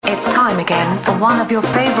it's time again for one of your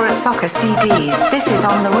favorite soccer CDs. This is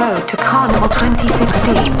On the Road to Carnival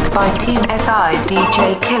 2016 by Team SI's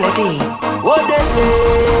DJ Killer D. What they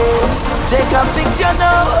take a picture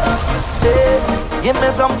now. Give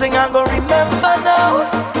me something I'm gonna remember now.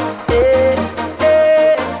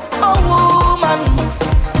 Oh woman,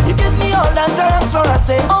 you give me all that time, so I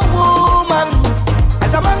say, oh woman.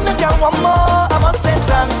 As a man that can want more, I must say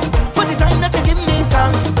thanks for the time that you give me,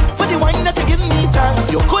 thanks for the wine that you give me,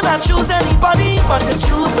 thanks. You could not choose anybody, but you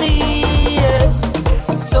choose me.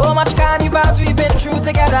 So much carnivals we've been through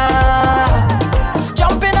together,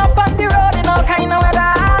 jumping up on the road in all kind of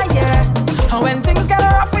weather, yeah. And when things get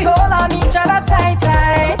rough, we hold on each other tight,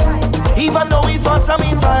 tight. Even though we fuss and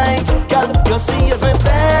we fight, girl, you see as my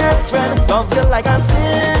best friend. Don't feel like a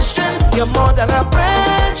sister, you're more than a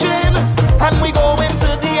brethren. And we go into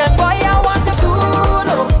the end. Boy, I want you to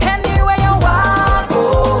know, anywhere you want,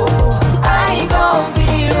 oh, I gon'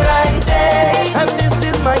 be right there. And this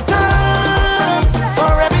is my thanks for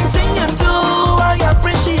everything you do. I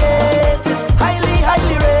appreciate it, highly,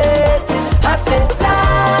 highly rated. I said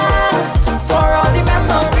thanks for all the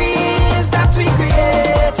memories that we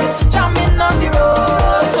created, jamming on the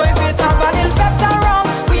road. So if you have a little better wrong,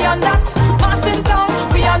 we on that. Passing down,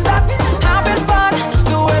 we on that. Having fun,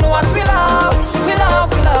 doing what we love, we love,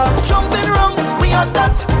 we love. Jumping wrong, we on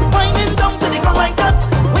that. Winding down to the ground like that.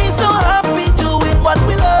 We so happy doing what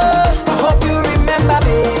we love. I hope you remember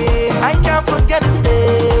me. I can't forget this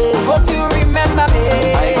day. I hope you remember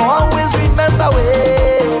me. I always remember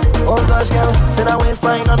way. Oh gosh, girl, say that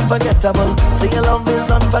waistline unforgettable. Say your love is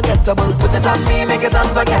unforgettable. Put it on me, make it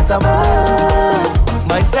unforgettable.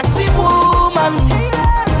 My sexy woman,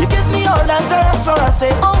 you give me all that time, so I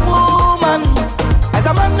say, oh woman. As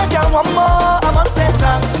a man that can want more, I must say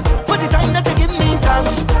thanks for the time that you give me,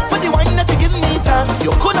 thanks for the wine that you give me, thanks.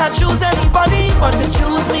 You could not choose anybody, but you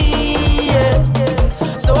choose me.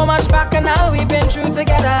 So much back and now we've been through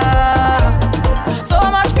together. So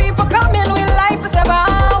much people coming with life to save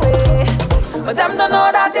away, but them don't know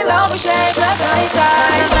that the love we share is tight,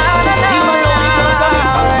 tight. Even though we fuss and we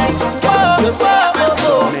fight, you're so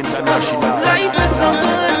international. Life is so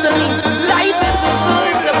good to me. Life is so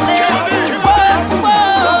good to me.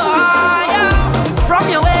 From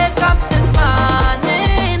your wake up this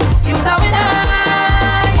morning, you was a winner.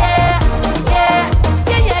 Yeah, yeah,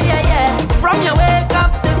 yeah, yeah, yeah, yeah. From your wake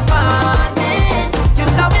up this morning, you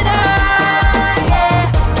was a winner. Yeah,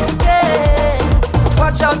 yeah.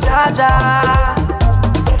 Watch out, Jaja.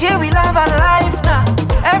 Here we love our life now.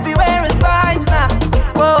 Everywhere is vibes now.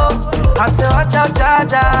 Whoa, I say watch out,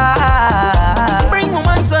 Jaja. Bring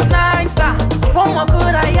woman so nice now. What more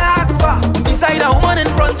could I ask for? Beside a woman in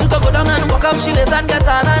front to go down and walk up she lays and get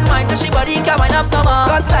on and mind that she body can wind up no more.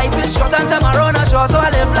 Cause life is short and tomorrow not sure, so I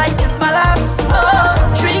live like it's my last. Oh,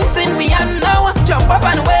 drinks in me and now jump up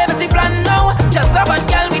and wave as the plan now. Just love and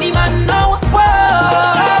girl with the man now.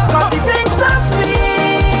 Whoa, cause it tastes so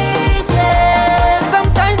sweet, yeah.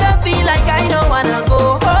 Sometimes I feel like I don't wanna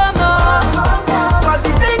go home, no. Cause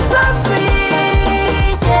it tastes so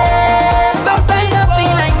sweet, yeah. Sometimes I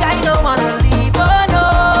feel like I don't wanna leave, oh no.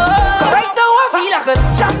 Right now I feel I could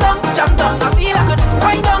jump down, I feel I could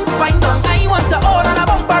wind down. I want to hold on a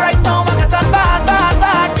bumper right now, I got on bad,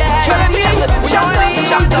 yeah. I feel I could jump down,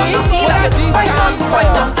 I feel I could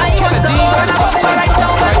wind down. I want to hold on a bumper right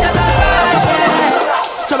now, I got on bad, yeah.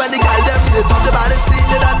 So when the guy them they talk about it, steam,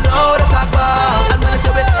 they don't know the talk about. And when I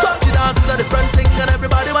say we touch it down to the different thing, and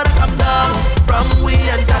everybody wanna come down. From we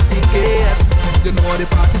and Kathy Kate, you know the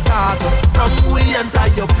party start. From we and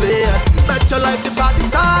tie your plate, bet your life the party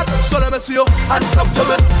start. So let me see you, hands up to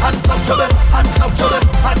me, hands up to me, hands up to me,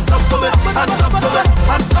 hands up to me, hands up to me,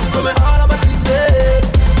 hands up to me. All of my team there,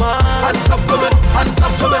 hands up to me, hands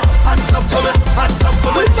up to me, hands up to me, hands up to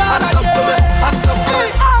me, hands up to me, hands up to me.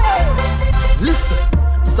 Listen.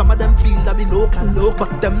 Some of them feel that we local,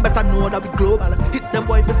 but them better know that we global. Hit them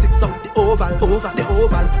boy for 6 out the oval.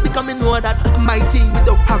 Because me know that my team we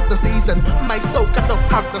don't have no season. My soca don't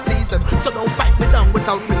have no season. So don't fight me down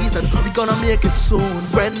without reason. We gonna make it soon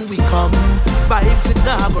when we come. Vibes in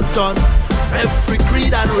now go done. Every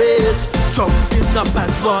creed and race jumping up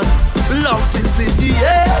as one. Love is in the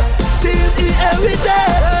air, till the every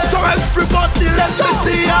day. So everybody let me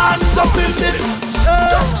see hands up in the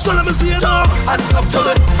so let me see you now. Hands up to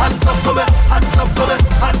me, hands up to me, hands up to me,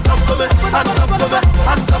 hands up to me, hands up to me,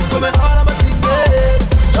 hands up to me. All of my team,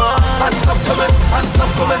 hands up to me, hands up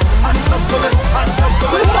to me, hands up to me, hands up to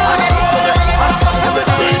me, hands up to me, hands up to me.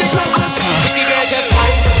 Pretty girl, just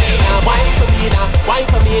wine for me now, wine for me now, wine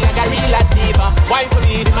for me like a real diva. Wine for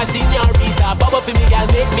me, my señorita. Bubble for me, girl,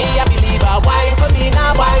 make me a believer. Wine for me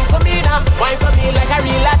now, wine for me now, wine for me like a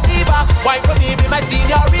real diva.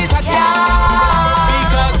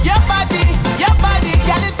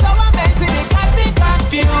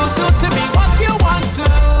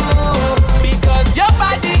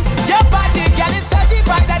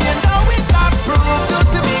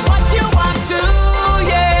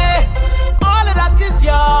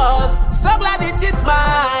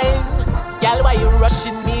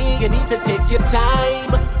 time.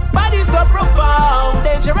 Body so profound,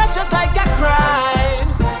 dangerous just like a crime.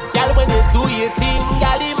 Girl, when you do your thing,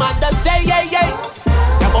 girl, the man does say, yeah, yeah.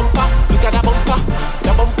 The bumper, look at the bumper.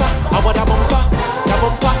 The bumper, I want a bumper. The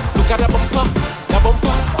bumper, look at the bumper. The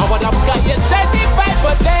bumper, I want a bumper. You certified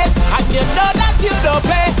for this, and you know that you don't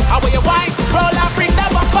pay. I want your wine, roll and bring the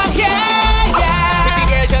bumper, yeah, yeah. Pretty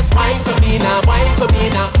girl, just wine for me now, wine for me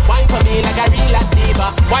now. Wine for me like a real diva.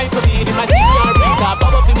 Wine for me, the my señorita.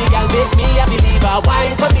 Bubble for me, girl, make me a believer.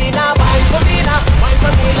 Wine for me now, wine for me now. Wine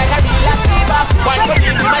for me like a real diva. Wine for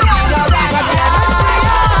me, the my señorita.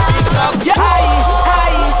 Yeah, high,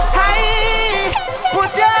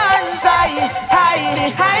 put your hands high.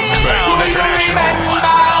 Do you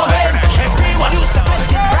remember when everyone used to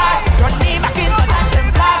fight in brass? Run me back into Shanton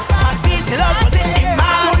Flats, and Cecilus was in the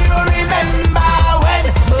mouth. Do you remember when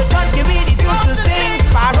Merchant Kibidi used to sing?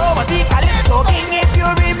 Sparrow was the Calypso king. If you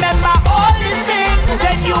remember all these things,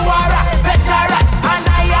 then you are a veteran, and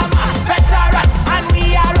I am a veteran, and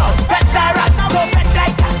we are all veterans. So bet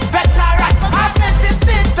like a veteran. I've met it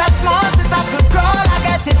since I'm small, since I could crawl. I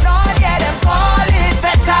get it on, yeah, them call it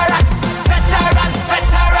veteran,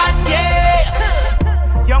 yeah.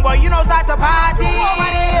 Young boy, you know start a party.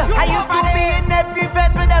 I used to be in every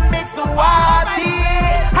vet with them big Suwati,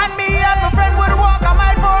 and me and my friend would walk a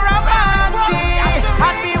mile for a maxi,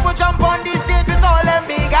 and we would jump on the stage with all them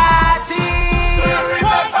big artists.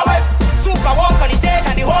 Super walk on the stage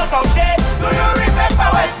and the whole crowd shake. Do you remember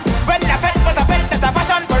when the fete was a fete, that's a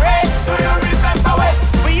fashion parade? Do you remember when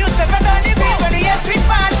we used to fet on the beat when the yes sweet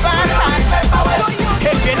band?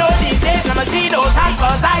 If you know these days, I'ma see those hands,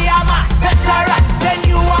 cause I am a veteran. Then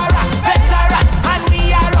you are a veteran, and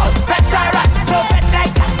we are all veteran. So bet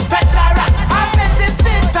like a veteran. I've met it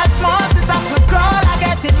since I'm small, since I could crawl. I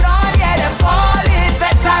get it on, yeah, them call it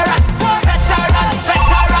veteran.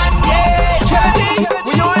 Veteran, yeah. Kennedy,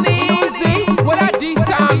 we on easy. What that D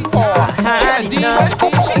stand for? Kennedy,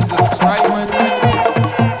 Jesus Christ.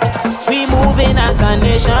 We moving as a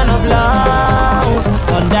nation of love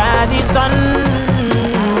under the sun.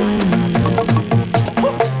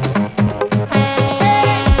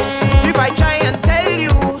 If I try and tell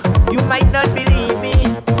you, you might not believe me.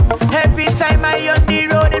 Every time I on the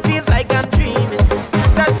road, it feels like I'm dreaming.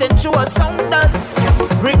 That's it, true what sound does.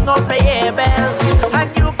 Ring up my ear bells,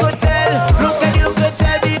 and you could tell, look and you could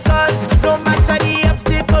tell, because no matter the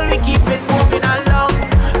obstacle, we keep it moving along.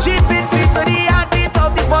 Keeping feet to the heartbeat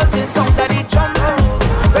of the pulsing sound of the drum.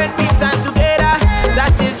 When we stand together,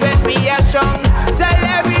 that is when we are strong. Tell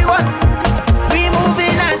everyone, we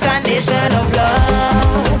moving as a nation of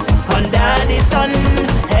love. Under the sun,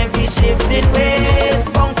 every shifting ways,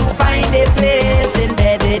 bound to find a place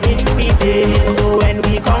embedded in we days. So when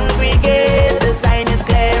we congregate, the sign is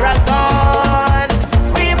clear as dawn.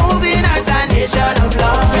 We moving as a nation of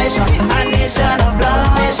love, a nation of love, a nation of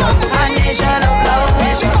love, a nation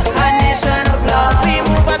of love. We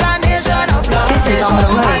move as a nation of love. This is On the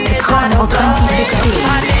Road to Carnival 2016.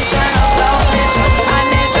 A nation of love, a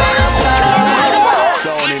nation of love.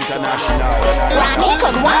 Sound International. Granny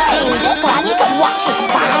could wine, this granny could wash your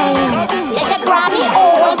spine. They said granny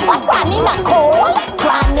old, but granny not cold.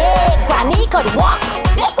 Granny could walk,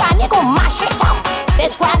 this granny could mash it up.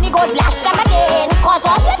 This granny could blast them again, cause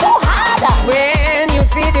all you too hard. When you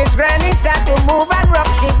see this granny start to move and rock,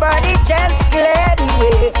 she body just clear the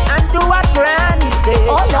way and do what granny say.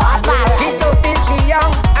 Oh Lord, Barry. She's so big, she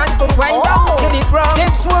young and could wind down to the ground.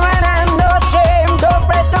 This woman I'm no shame, don't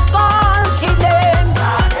break the call, she name.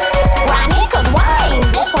 Granny could wine,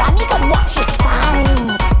 this granny could wash your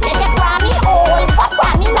spine. They said granny old, but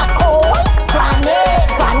granny not cold.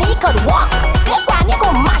 Granny could walk, this granny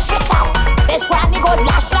could mash it up.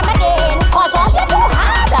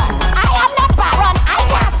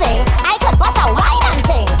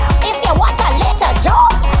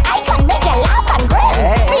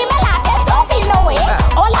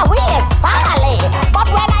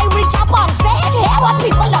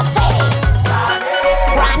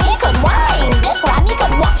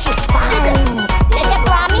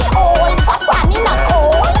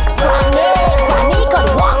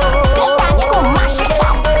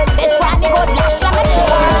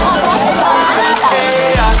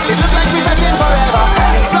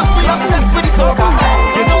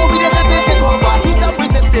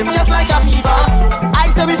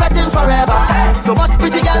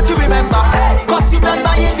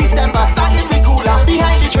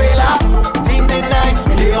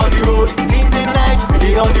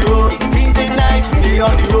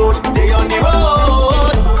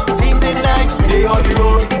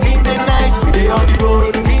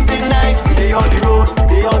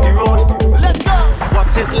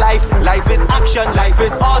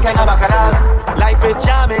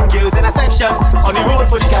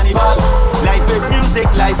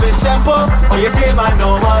 tempo. Oh, you take man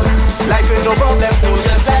normal. Life ain't no problem, so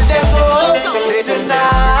just let them go. Say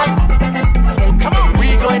tonight.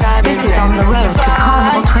 This is On the Road to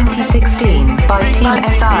Carnival 2016 by Team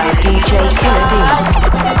SI's DJ Killer D.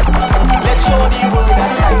 Let's show the world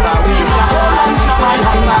that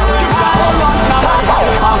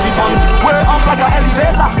we're up like an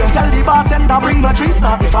elevator. Tell the bartender bring my drinks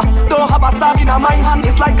now. If I don't have a stag in my hand,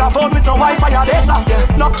 it's like a phone with no Wi-Fi or data.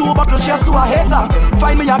 Knock 2 bottles just to a hater.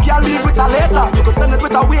 Find me a girl, leave with a later. You could send it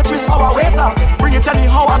with a waitress or a waiter. Bring it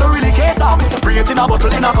anyhow, I don't really cater. Bring it in a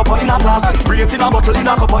bottle, in a cup, or in a glass. Bring it in a bottle, in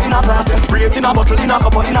a cup, or in a glass. Bring it in a bottle, in a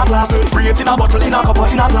cup, or in a glass. Bring it in a bottle, in a cup, or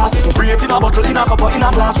in a glass. Bring it in a bottle, in a cup, or in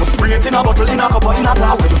a glass. Bring it in a bottle, in a cup, or in a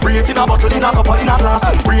glass. Bring it in a bottle, in a cup, or in a glass.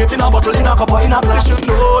 Bring it in a bottle, in a cup, or in a glass. You should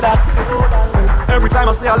know that. Every time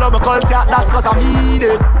I say I love my culture, that's cause I mean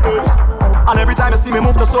it. And every time you see me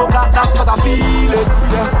move to soca, that's cause I feel it.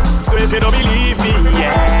 So if you don't believe me,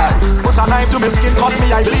 put a knife to my skin, cut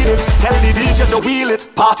me, I bleed it. Tell the DJ to wheel it,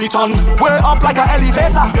 party ton. We're up like an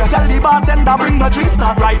elevator. Tell the bartender bring my drinks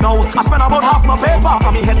not right now. I spend about half my paper,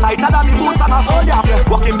 and me head tighter than me boots and a soldier.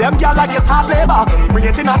 Walking them girl like it's hard labor. Bring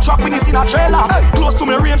it in a truck, bring it in a trailer. Close to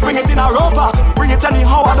me range, bring it in a rover. Bring it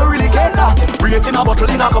anyhow, I don't really cater. Bring it in a bottle,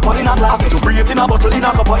 in a cup, or in a glass. Bring it in a bottle, in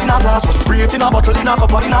a cup, or in a glass. Bring it in a bottle, in a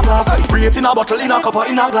cup, or in a glass. Bring it in a bottle, in a cup, or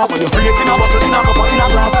in a glass. Bring it in a bottle, in a cup, or in a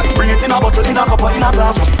glass. Bring it in a bottle, in a cup, or in a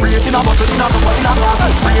glass. Bring it in a bottle, in a cup, or in a glass.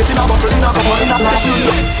 Bring it in a bottle, in a cup, or in a glass.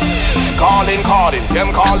 Calling,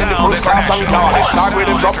 them calling the first class and calling. Start with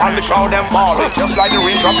a drop on the crowd, them balling. Just like the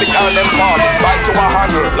rain drop, the girl, them falling. Light to a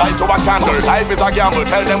handle, light to a candle. Life is a gamble,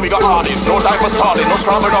 tell them we got all it. No time for stalling, no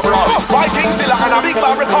scramble, no brawling. Viking Zilla and a big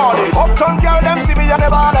bar recording. Uptown girl, them see me and the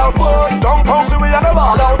ball out, boy. Downtown see we and the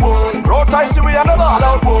ball out, boy. Roadside see we and the ball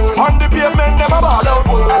out, boy. On the pavement, them a ball out,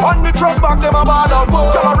 boy. On the truck back, them a ball out,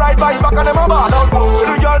 boy. Tell a ride bike back and them a ball out, boy. See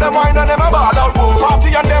the girl, them wine and them a ball out, boy.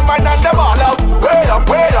 Party and them wine and them ball out. Way up,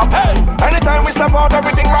 hey. Anytime we step out,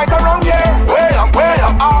 everything right around here. Way up,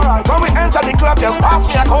 alright. When we enter the club, just pass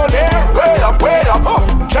me a cold air. Way up,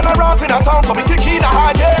 generals in a town, so we kick in a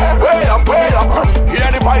high gear. Way up.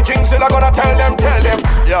 Here the Vikings, still I gonna tell them.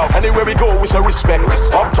 Yo, anywhere we go, we say respect.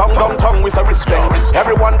 Uptown, downtown, we say respect.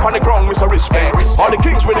 Everyone on the ground, we say respect. All the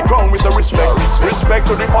kings with the crown, we say respect. Respect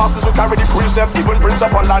to the fastest who carry the precept. Even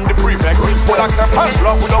principal and the prefect. Full acceptance,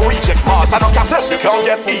 love, we don't reject. Mass and no cassette, you can't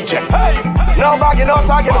get eject. Hey, no bagging, no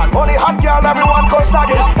tagging. Only hot girl, everyone go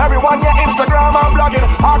stagging. Everyone get Instagram and blogging.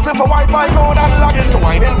 Asking for Wi-Fi code and logging. To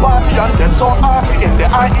wine in party and get so happy. In the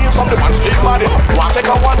eye ears from the man still body. Want take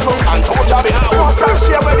a one drunk and toe jabbing. Don't stop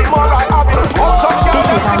share with the more I have it. This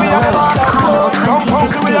is On the Road to Carnival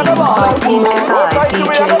 2016 by Team SI's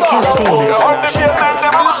DJ Killer D.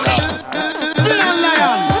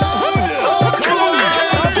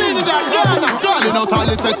 Calling out all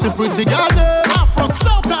the sexy pretty girl. Afro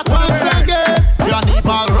soca once again.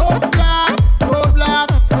 Carnival roadblock.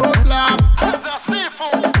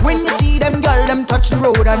 When you see them girl, them touch the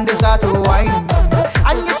road and they start to whine.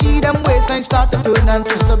 And you see them waistline start to turn and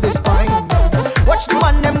twist up the spine. Watch the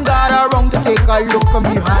man them got around to take a look from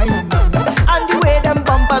behind. And the way them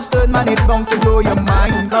bumpers turn, man, it bound to blow your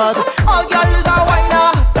mind. Cause all girls are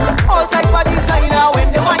whiner, all type of designer.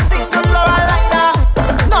 When they whine single or a liner,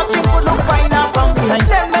 nothing could look finer from behind.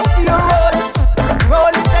 Let me see you roll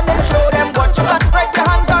it and then show them what you got. Spread your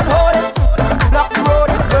hands and hold it. Block the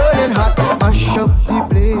road, burning hot. Mash up the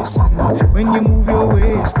place, and when you move your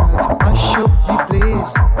waist, mash up the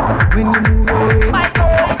place. When you move your waist,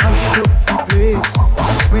 mash up the place.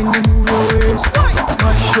 When you move your waist,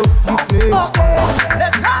 mash up the place.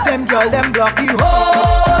 Them girl, them block the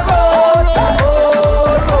whole road.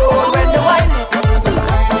 When you whine,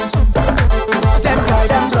 them girl,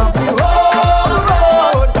 them block the whole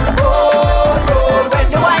road. When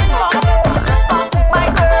you whine,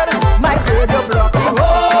 my girl, you block the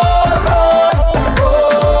whole road.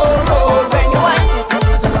 When you whine,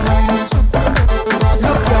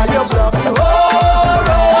 look, girl, you block the whole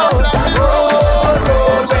road.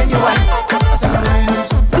 When you whine.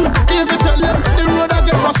 If you tell them the road I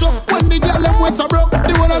get rushed up. When the girl them waist are broke,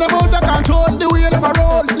 the one of them out of control. The way them a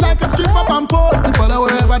roll like a stripper and pole. People are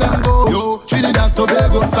wherever them go. Yo, Trinidad,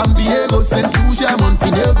 Tobago, San Diego, St. Lucia,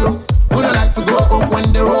 Montenegro. Would I like to go up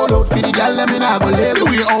when they roll out? For the girl them in a go late. The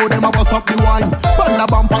way how them a bust up the wine, burn the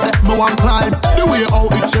bumper that me one climb. The way how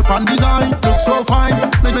it shape and design look so fine,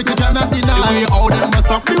 make you cannot deny. The way how them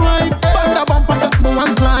bust up the wine, burn the bumper that me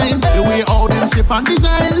one climb. The way how them shape and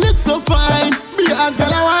design look so fine. Be a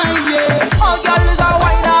girl a wine, yeah. All girls are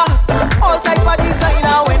whiner, all type of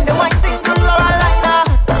designer. When they whine single or a liner,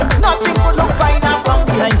 nothing could look finer from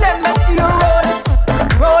behind. Let me see you roll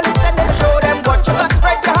it and then show them what you got.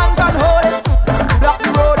 Spread your hands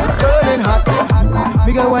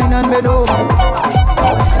and bend over.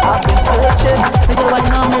 I've been searching, make you wine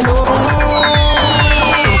and bend over.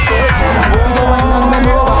 I'm searching, make you wine and bend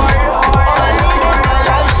over. All I need in my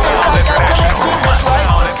life is a connection with Christ.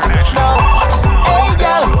 Hey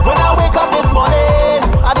girl, when I wake up this morning,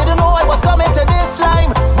 I didn't know I was coming to this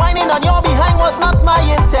line. Whining on your behind was not my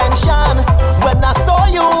intention. When I saw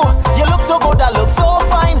you, you look so good, I look so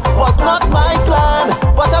fine. Was not my plan,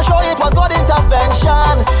 but I sure it was God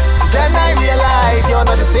intervention. Then I realized you're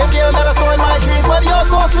not the same girl that I saw in my dreams, but you're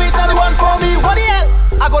so sweet, not the one for me. What the hell?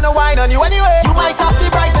 I'm gonna whine on you anyway. You might have the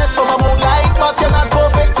brightness from a moonlight, but you're not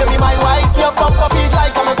perfect to be my wife. Your pump of feet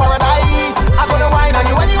like I'm in paradise. I'm gonna whine on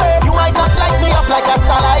you anyway. You might not light me up like a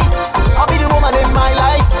starlight. I'll be the woman in my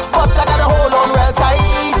life, but I gotta hold on real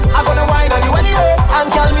tight. I'm gonna whine on you anyway. And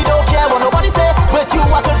girl, me don't care what nobody say. With you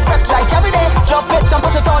I could fret like every day. Drop it and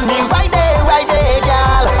put it on me right there,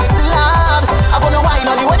 girl. Lord, I'm gonna whine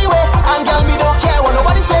on you anyway. And girl, me don't care what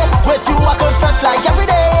nobody say. With you I could fret like every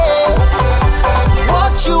day.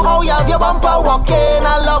 Watch you how you have your bumper walking.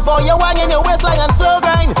 I love how you wang in your waistline and so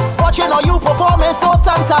grind. Watching how you performing so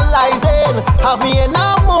tantalizing. Have me in a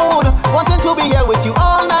mood, wanting to be here with you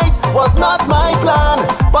all night. Was not my plan,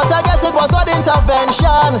 but I guess it was God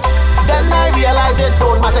intervention. Then I realized it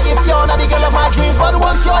don't matter if you're not the girl of my dreams, but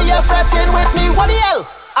once you're here fretting with me, what the hell?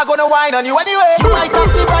 I'm gonna whine on you anyway. You might have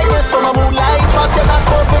the brightness from a moonlight, but you're not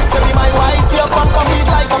perfect to be my wife. Your bump on me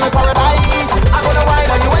like I'm in paradise. I'm gonna whine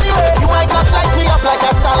on you anyway. You might not light me up like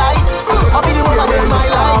a starlight. I'll be the woman in my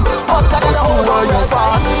life, but I gotta hold on your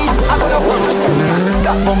party. I'm gonna whine.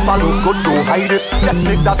 That bumper look good to hide it. Let's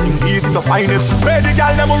make that thing easy to find it. Where the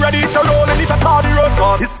gal them ready to roll and if I call the road,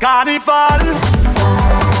 cause it's carnival.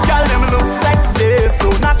 Gal them look sexy, so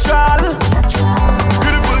natural.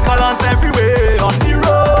 Beautiful colors everywhere on the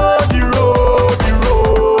road, the road, the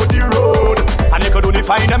road, the road. And you could only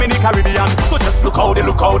find them in the Caribbean. So just look how they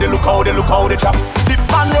look how they look how they look how they chop. Dip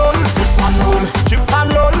and roll, dip and roll, chip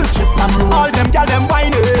and roll, chip and roll. All them gal them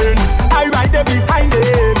whining, I ride there behind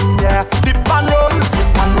them. Yeah, dip and roll,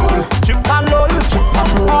 dip and roll, chip and roll, chip and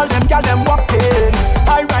roll. All them gal them walking,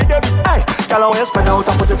 I ride there behind. Gal I want you spread out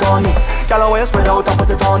and put it on me. Gal I want you spread out and put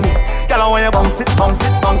it on me. Gal I want you bounce it, bounce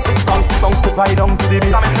it, bounce it, bounce it, bounce it right down to the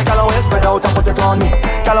beat. Gal I want you spread out and put it on me.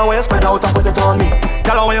 Gal I want you spread out and put it on me.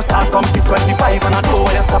 Gal I want you start from 6:25 and I know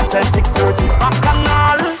when you stop till 6:30.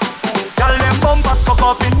 Bacchanal. Gal them bumpers cock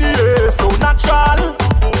up in the air, so natural.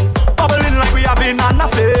 Bubbling like we have been on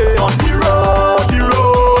a affair. On the road, the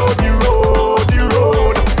road, the road, the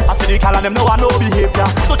road. I see the gal and them know I know behavior.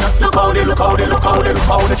 So just look how they look how they look how they look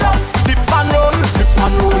how they chop. Dip and roll, dip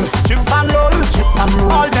and roll, chip and roll, chip and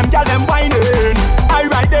roll. All them gal them whining, I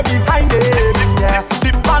ride there behind them. Yeah,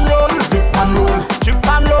 dip and roll, dip and roll, chip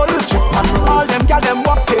and roll, chip and roll. All them gal them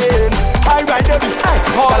walking, I ride there behind.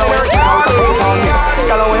 Gal I want you spread out and put it on me.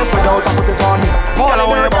 Gal I want you spread out and put it on me. Gal I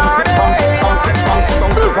want you bounce it, bounce it, bounce it, bounce it,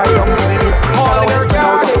 bounce it right down to the beat. Gal I want you spread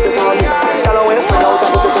out and put it on me. Gal I want you spread out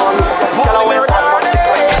and put it on me. Gal I want you start from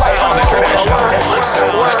 6:25.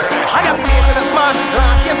 I am the maintenance man,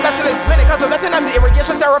 landscape specialist, medical to veteran, I'm the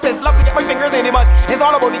irrigation therapist. Love to get my fingers in the mud. It's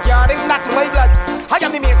all about the garden, not to my blood. I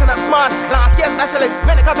am the maintenance man, landscape specialist,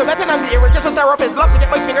 medical to veteran, I'm the irrigation therapist. Love to get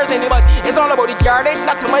my fingers in the mud. It's all about the garden,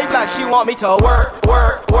 not to my blood. She want me to work,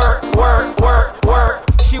 work, work, work, work, work.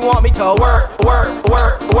 She want me to work, work,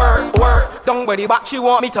 work, work, work. Down by the back, she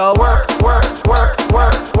want me to work, work, work,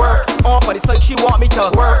 work, work. On by the side, she want me to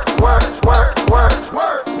work, work, work, work,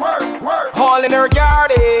 work, work, work. All in her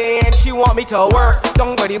garden, she want me to work.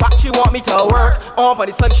 Down by the back, she want me to work. On by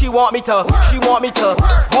the side, she want me to.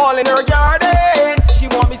 All in her garden, she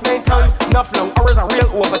want me spend time. Enough long hours a real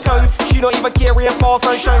overtime. She don't even care rainfall,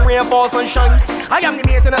 sunshine, rainfall, sunshine. I am the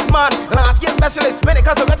maintenance man, landscape specialist,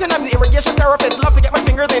 medical to veteran, I'm the irrigation therapist. Love to get my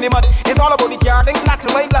fingers in the mud. It's all about the garden, not to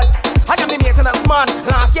my blood. I am the maintenance man,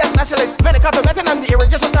 landscape specialist, medical to veteran, I'm the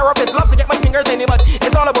irrigation therapist. Love to get my fingers in the mud.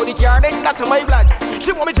 It's all about the garden, not to my blood.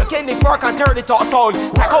 She want me to in the fork and turn it to a soul.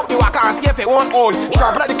 Take out the walker and see if it won't hold.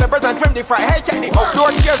 Sharp like the clippers and trim the front head. Check the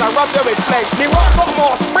outdoor gears and rub them with flame. Me rock up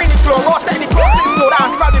moss, bring the floor, rock, take the clothes, take soda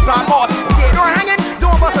and scrub the plant moss. Get door hanging,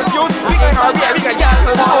 don't bust a fuse. We can hurry, yeah, we can gas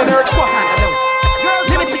the wall. Squat on the down.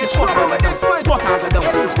 Let me see you squat on the down. Squat on the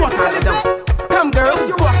down. Squat on the down. Come girls,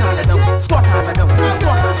 squat on the down. Squat on the down.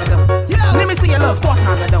 Squat on the down. Let me see your love. Squat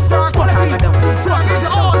on the down. Squat on the down. Squat on the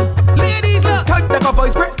down. Ladies, look. Cut like a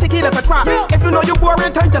voice, grip, sticky like a trap. If you know you're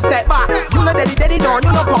boring, turn to step back. You know daddy down,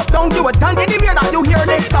 you know pop down. You a done anywhere that you hear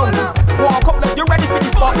this sound. Walk up like you're ready for the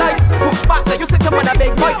spotlight. push back, now you sit up on a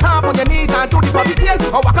big boy, camp on your knees and do the body tails.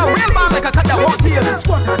 Or walk a real man like a cut that won't seal.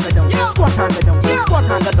 Squat and go down, squat and go down, squat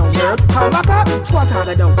and go down, girl. Come back up, squat and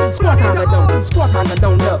go down, squat and go down, squat and go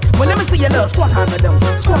down, love. Well, let me see your love, squat and go down,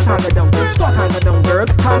 squat and go down, squat and go down, girl.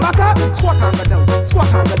 Come back up, squat and go down,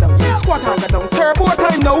 squat and go down, squat and go down. Turbo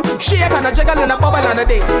time now, shake and a jiggle and a bubble and a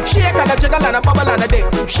day. Shake and a jiggle and a bubble and a day.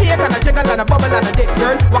 Shake and a jiggle and a bubble and a day,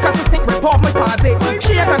 girl. Walk a stick, rip off my passe.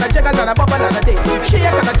 Shake and a jiggle and a bubble and a day. Shake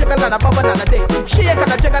and a jiggle and a bubble and a day. Shake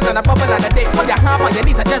and a jiggle and a bubble and a day. Put your hand on your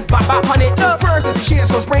knees and just bop on it. First is the shake,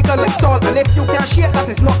 so sprinkle like salt. And if you can't shake, that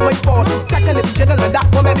is not my fault. Second is the jiggle and that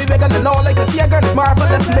one maybe wiggle and all. Like a see a girl is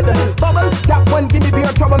marvelous middle. Bubble, that one give me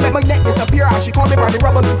beer trouble. Make my neck disappear and she call me Barney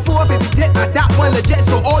Rubble. Fourth is the dick and that one legit.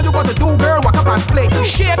 So all you gotta do, girl, walk up and split.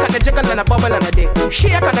 Shake and a jiggle and a bubble and a day.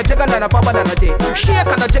 Shake and a jiggle and a bubble and a day. Shake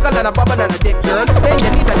and a jiggle and a bubble and a day, girl. Then you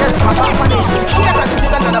need to just pop up on it. Shake and a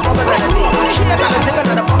jiggle and a bubble and a day. Shake and a jiggle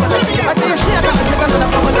and a bubble and a day. Shake and a jiggle and a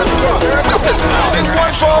bubble and a day. This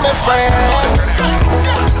one's for my friends.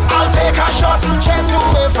 I'll take a shot, cheers to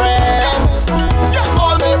my friends.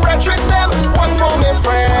 All my brethrens them, one for my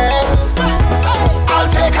friends. I'll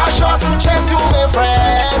take a shot, cheers to my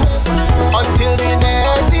friends. Until the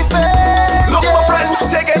next event. Look, my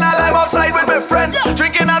friend, taking a life outside with my friend.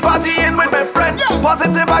 Drinking and partying with my friend.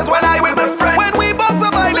 Positive vibes when I with my friend. When we both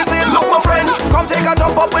survive this thing. Look, my friend, come take a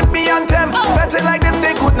jump up with me and them. Betting like this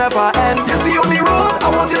thing could never end. You see on the road, I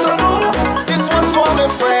want you to know. This one's for my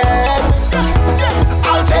friends.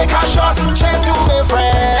 I'll take a shot, cheers to my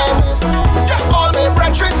friends. All my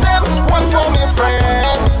brethrens them, one for my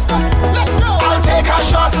friends. I'll take a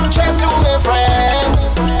shot, cheers to my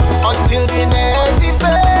friends. Until the next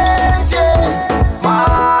event, yeah.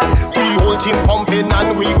 Mad, the whole team pumping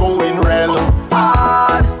and we going real.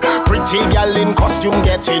 Mad, pretty girl in costume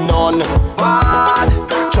getting on. Mad,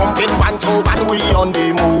 jumping band to band we on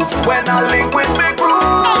the move. When I link with Big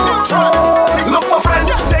Groove. Look for friend,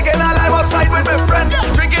 taking a life outside with my friend.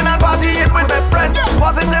 Drinking and partying with my friend.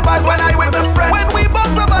 Positive vibes when I with my friend. When we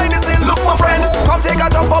both survive this thing. Look for friend, come take a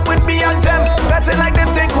jump up with me and them. Betting like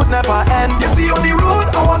this thing could never end. You see on the road,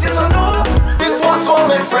 I want you to know. This one's for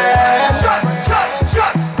my friends. Shots, shots,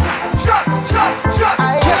 shots. Shots, shots, shots.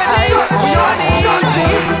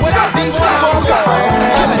 This one's for my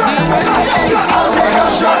friends. I'll take a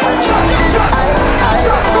shot.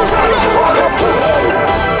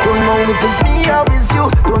 Don't know if it's me or it's you.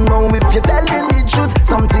 Don't know if you're telling the truth.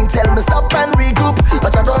 Something tell me stop and regroup,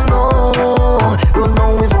 but I don't know. Don't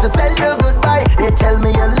know if to tell you goodbye. They tell me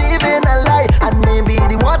you're living a lie, and maybe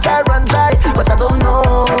the water run dry, but I don't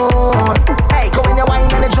know. Hey, go in your wine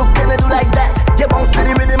and a juke and do like that. You bounce to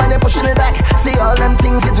the rhythm and you're pushing it back. See all them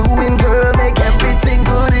things you're doing, girl, make everything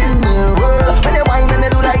good in the world. When you wine and you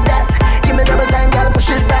do like that, give me double time, gotta push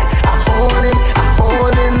it back. I'm holding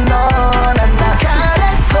on, and I can't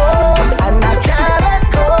let go, and I can't let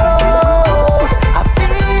go. I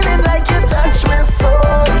feel it like you touch my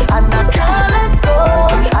soul, and I can't let go,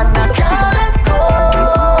 and I can't let go.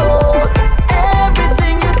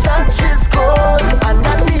 Everything you touch is gold, and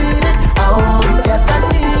I need it. Oh, yes I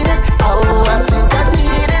need it. Oh, I think I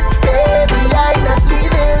need it, baby. I not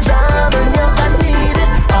leaving, jamming you. I need it.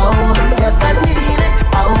 Oh, yes I need it.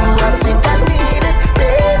 Oh, I think I need it,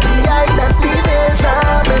 baby. I not leaving,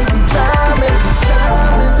 jamming.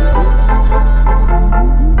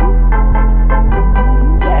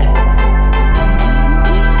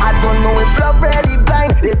 I don't know if love really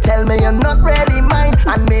blind. They tell me you're not really mine,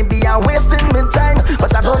 and maybe I'm wasting my time,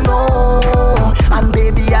 but I don't know. And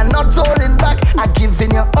baby, I'm not holding back. I'm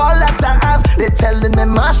giving you all that I have. They telling me,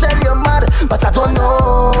 Marshall, you're mad, but I don't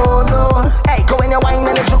know, no. Hey, go in your wine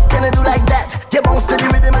and you juke and you do like that. You bounce to the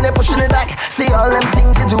rhythm and you're pushing it back. See all them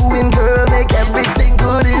things you're doing, girl, make everything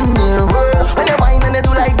good in the world. When you wine and you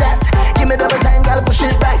do like that, give me double time, gotta push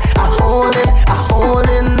it back. I'm holding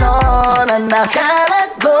on, and I can't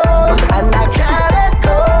let go, and I can't let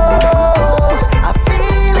go. I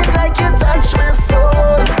feel it like you touch my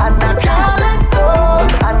soul, and I can't let go,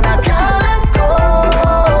 and I can't let go.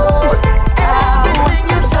 Everything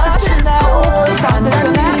you touch is gold, and I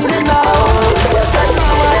need it now. Yes, I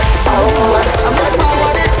need it. Oh, I'm gonna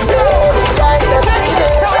need it. Baby, I just need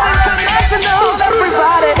it. International,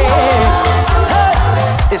 everybody.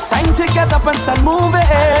 Hey, it's time to get up and start moving.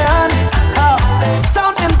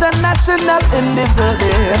 Sound international in the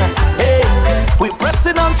building. Hey, we're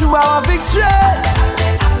pressing on to our victory.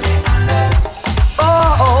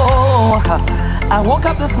 Oh, I woke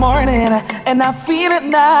up this morning and I feel it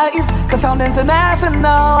nice. Cause Sound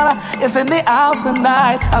International is in the house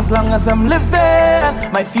tonight. As long as I'm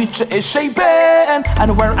living, my future is shaping.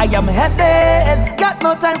 And where I am headed, got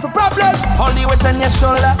no time for problems. Hold the weight on your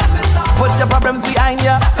shoulder. Put your problems behind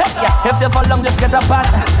you. Hey, yeah. If you fall long, just get up and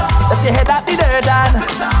let your head out the dirt and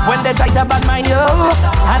when they try to bad mind you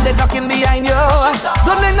and they talking behind you,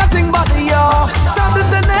 don't let nothing bother you. Sound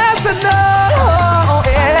international,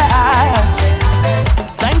 yeah.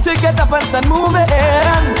 Time to get up and start moving.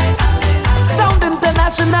 Sound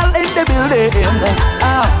international in the building.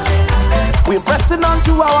 We're pressing on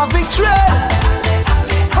to our victory.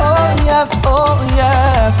 Oh yes, go,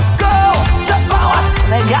 step forward,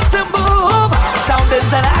 they got to move. Sound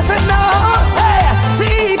international, hey,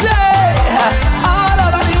 TJ, all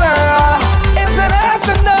over the world,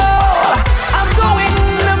 international. I'm going,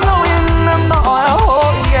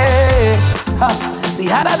 oh yeah. The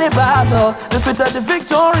harder the battle, the sweeter the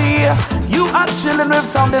victory. You are chilling with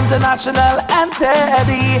Sound International and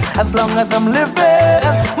Teddy. As long as I'm living,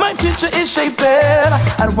 my future is shaping.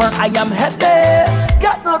 And where I am headed,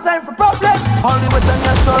 got no time for problems, only with on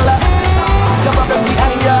your shoulder. Your problems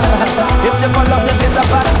behind you. If you fall off, this is the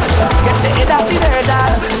back. Get the head out the dirt.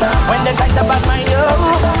 When they try to bad mind you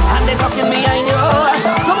and they talking behind you,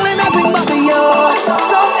 don't let nothing bother you.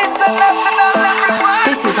 Sound International everywhere.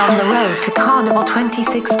 This is On the Road to Carnival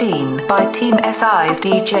 2016 by Team SI's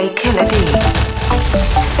DJ Killer D.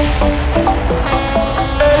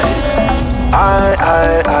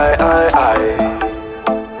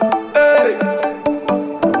 Hey.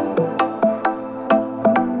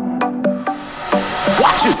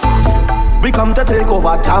 Watch it. We come to take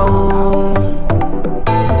over town.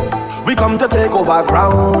 We come to take over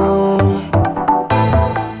ground.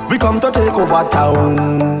 We come to take over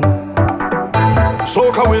town.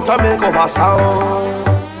 So can we to make over sound?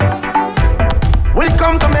 We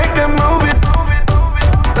come to make them move it.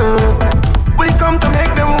 We come to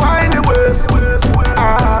make them wind the waist.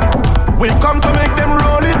 We come to make them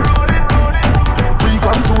roll it. We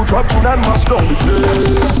come to drop in and mash down the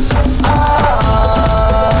place.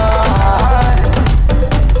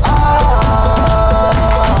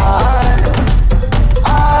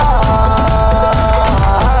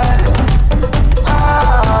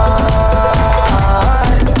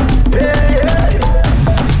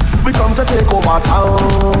 Take over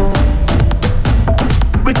town.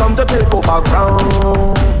 We come to take over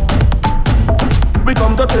ground. We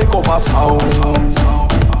come to take over sound.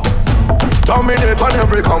 Dominate on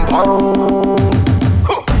every compound.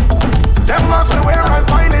 Them must be where I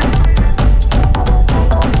find it.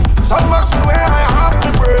 Some must be where I have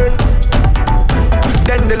the brain.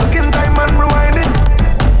 Then they look in time and rewind it.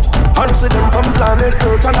 And see them from planet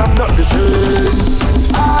Earth and I'm not the same.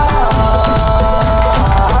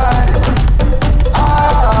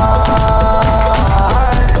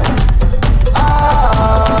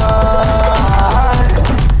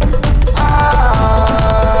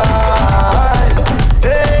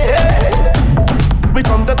 We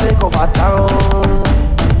come to take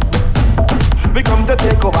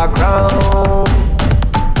over ground.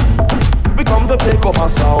 We come to take over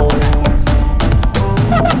sound.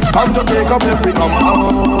 Come to take up every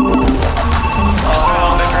compound.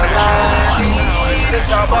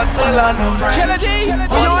 Killer D, you know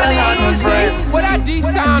easy. What that D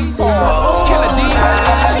stand for? Killer D.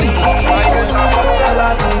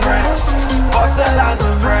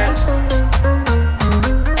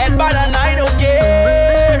 And by the night, don't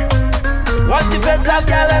care. Once you fed that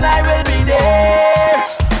girl and I will be there.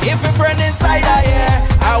 If a friend inside I hear,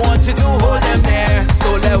 I want you to hold them there.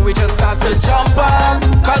 So let we just start to jump up.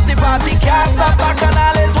 Cause the party can't stop,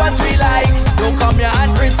 bacchanal is what we like. Don't come here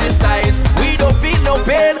and criticize. We don't feel no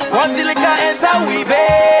pain. Once the liquor enter, we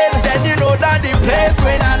veil. Then you know that the place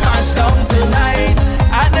going and mash down tonight.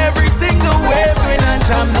 And every single way's going and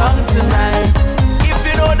jam down tonight. If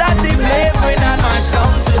you know that the place going and mash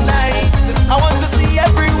down tonight, I want to see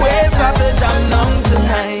every way start to jam down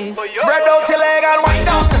tonight. Spread out your leg and wind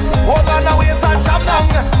down. Hold on the waist and jam down.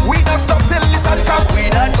 We don't stop till the sun come.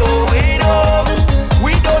 We not going up.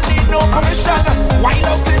 We don't need no permission. Wind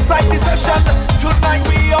out inside the session. Tonight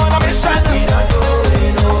we on a mission. We not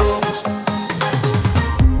going up.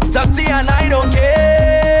 Dirty and I don't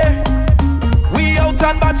care. We out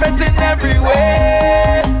and bad fencing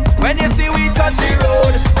everywhere. When you see we touch the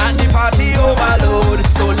road and the party overload,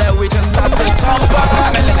 so let we just start to jump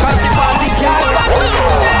back. Cause the party can't stop.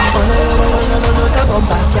 Oh no, the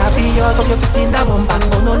bumper can't be yours. So you fit in the bumper.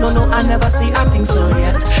 Oh no, I never see acting so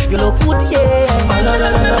yet. You look good, yeah. Oh no, the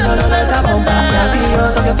bumper can't be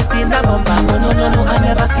yours. So you fit in the bumper. Oh no, I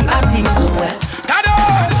never see acting so wet.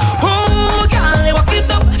 Oh, girl, you walk it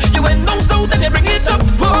up. You went down south and you bring it up,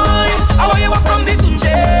 boy. How are you from the Tunje?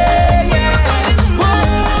 Yeah.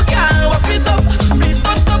 Oh, girl, walk it up. Please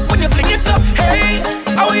don't stop when you fling it up. Hey,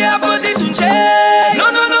 how are you for the Tunje? No,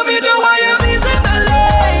 we don't want you season the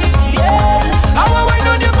late. Yeah.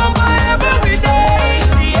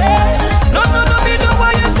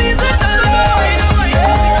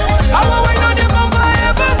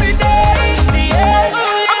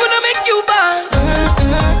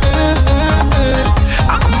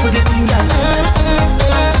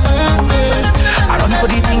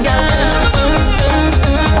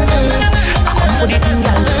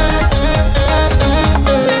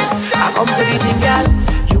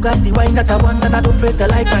 thing that I want and I don't afraid to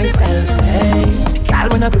like myself. Hey, girl,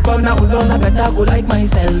 when I be born, I will I better go like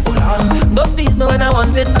myself. Don't please me when I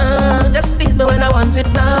want it now. Just please me when I want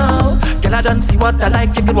it now. Girl, I don't see what I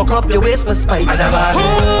like. You can walk up your waist for spite.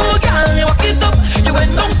 Oh, girl, you walk it up. You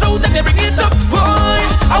went down south and you bring it up. Boy,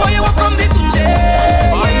 how are you from the Tunje?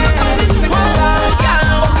 Oh,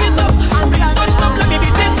 girl, walk it up. Please don't stop, let me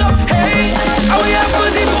beat it up. Hey, how are you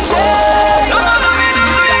from the Tunje?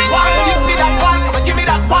 Give me that one, give me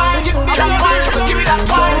that one, give me that one, give me that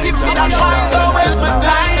one, give me that one. Don't waste my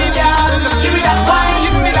time, yeah. Just give me that one,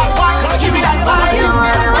 give me that one, give me that one, give me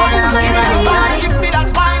that one, give me that one, give me that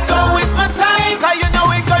one. Don't waste my time, 'cause you know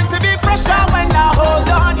it's going to be pressure when I hold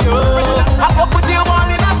on you. I will put you all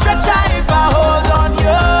in a stretcher if I hold on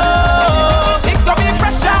you. It's gonna be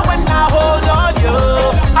pressure when I hold on you.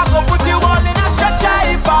 I will put you all in a stretcher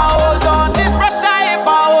if I hold on. This pressure if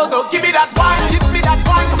I hold. So give me that one, give me that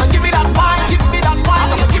one, come on, give me that one, give me that one,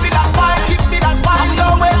 come on, give me that one, give me that one.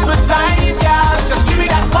 Don't waste my time, girl. Just give me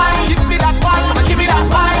that one, give me that one, come on, give me that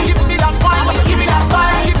one, give me that one, come on, give me that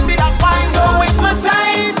one, give me that one. Don't waste my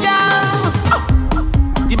time, girl.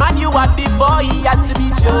 The man you had before, he had to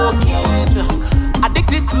be joking.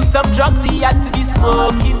 Addicted to some drugs, he had to be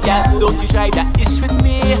smoking. Yeah, don't you try that ish with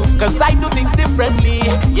me, 'cause I do things differently.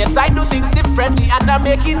 Yes, I do things differently, and I'm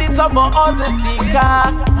making it up for all to see.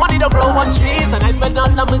 Money don't grow on trees, and I spend all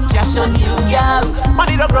of my cash on you, girl.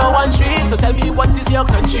 Money don't grow on trees, so tell me what is your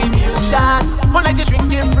contribution? One night you're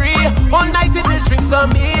drinking free, one night it is drinks on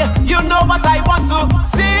me. You know what I want to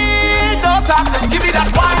see. No time, just give me that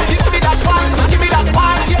one, give me that one, give me that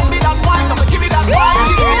one, give me that one, come on, give me that one,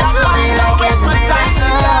 give me that one. Don't waste my time.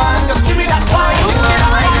 Just give me that one, give me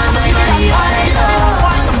that one, give me that one, give me that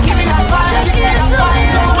one, give me that one, just give me that one.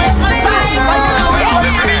 Don't waste my time.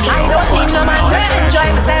 I don't need no man to enjoy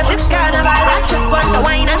myself this carnival. I just want to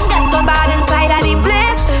wine and get some bad inside of the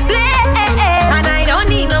place. And I don't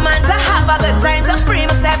need no man to have a good time to free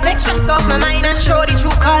myself, take stress off my mind and show the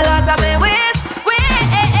true colors of my waist.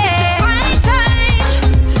 It's my time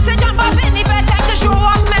to jump up in the bed, time to show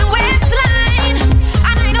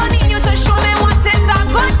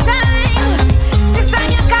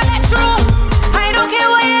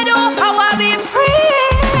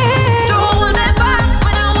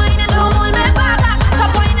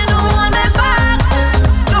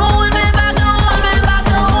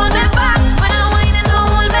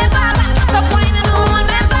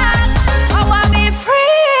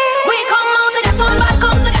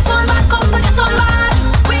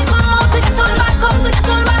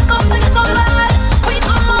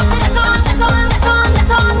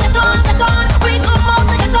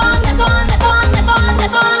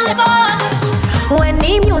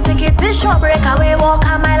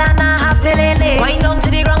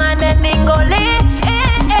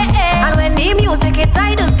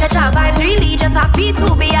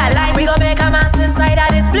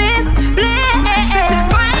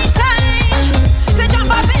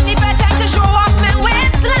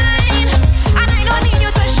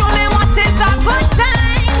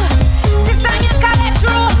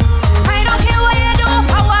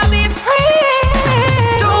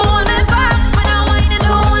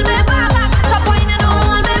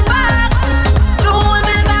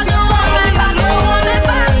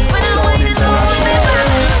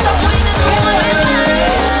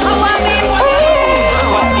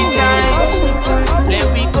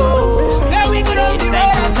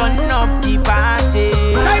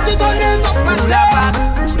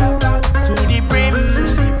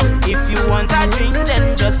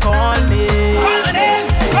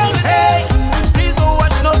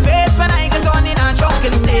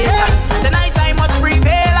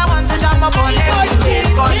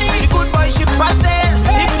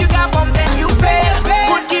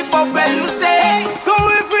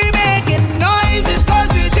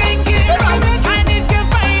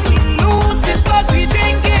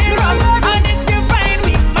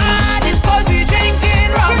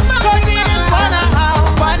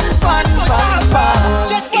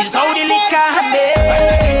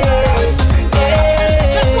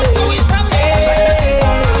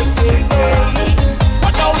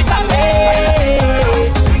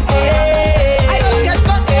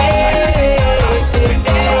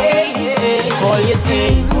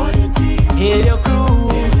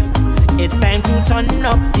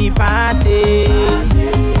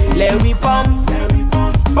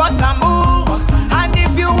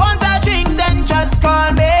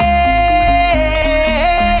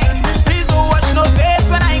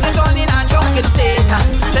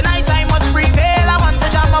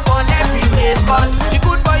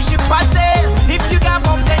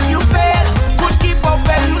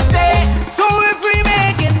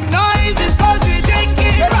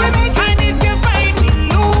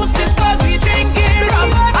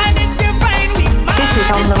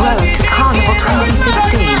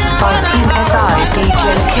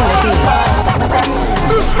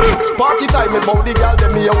time is about the girl,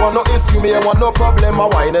 them me, I want no issue, me, I want no problem. I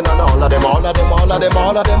whining and all of them, all of them, all of them,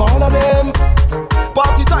 all of them, all of them.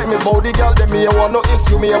 Party time is about the girl, them me, I want no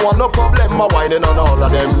issue, me, I want no problem. I whining on all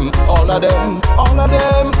of them, all of them, all of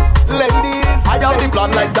them. Ladies, I am the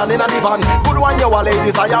plan like Dan in a divan. Good one, you are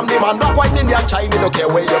ladies, I am the man. Black, white, Indian, Chinese, don't care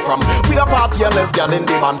where you're from. With a party and let's get in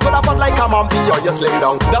the man. Put a foot like a monkey or you sling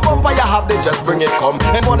down. The bumper you have, they just bring it come.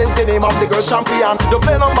 And one is the name of the girl champion. The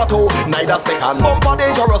play number 2, neither second. Bumper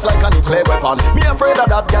dangerous like a nuclear weapon. Me afraid of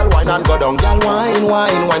that girl wine and go down. Girl wine,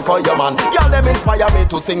 wine, wine for your man. Girl them inspire me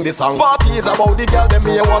to sing this song. Party is about the girl, them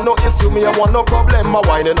me I want no issue, me I want no problem. I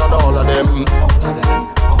whining on all of them. All of them.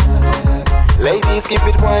 Ladies, keep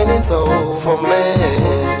it whining so for me.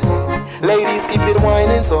 Ladies, keep it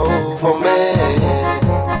whining so for me.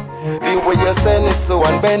 The way you send it so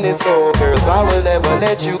and bend it so, girls, I will never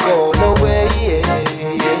let you go. No way,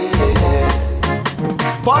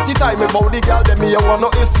 Party time is about the girl, them me I want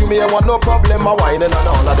no issue, me I want no problem. I whining and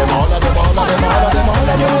all of them, all of them, all of them, all of them, all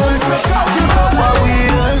of them. You know my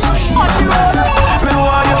wheel on the road. Me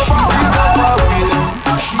want you to pick up my wheel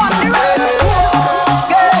on the road.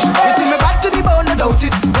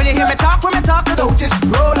 When you hear me talk, about it.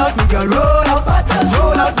 Roll out, nigga, roll out,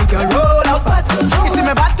 roll out, nigga, roll out. You see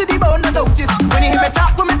me bad to the bone, about it. When you hear me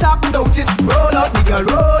talk, about it. Roll out, nigga,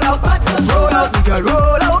 roll out, roll out, nigga,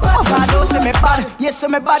 roll out. Don't say me bad, yes, say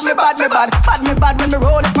me bad, me bad, me bad. Bad me bad when me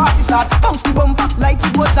roll the party start. Bounce the bumper like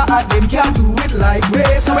it was a hard. Them can't do it like me,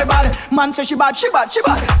 so me bad. Man say she bad, she bad, she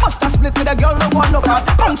bad. Must have split with a girl, no one no part.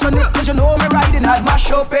 Bounce on it, cause you know me riding hard. Mash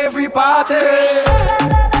up every party.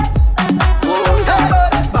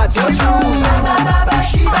 But you're true.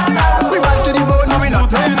 We back to the bone, no we not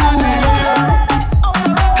playing fool.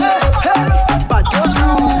 Hey, hey, but you're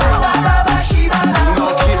true. No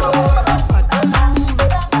kill.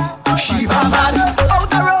 She bad, out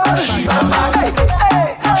the road. She bad, hey,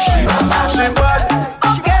 hey, she bad, she bad.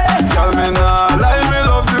 She get it. Girl, me nah lie, me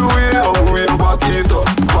love the way how we back it up.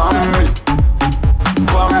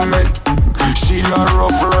 For me. She a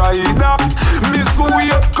rough rider. Me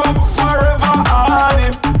wake up forever.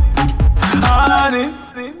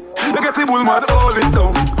 Look at the bull mad, hold it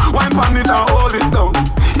down. Wine pan it and hold it down.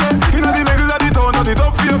 Yeah, you know the middle of the town, not it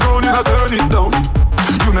up for your crown, you know turn it down.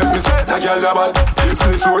 You make me say that girl you bad.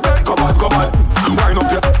 Slip through that, go bad. Wine up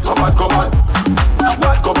your, go bad. Go bad.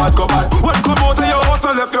 When come out of your house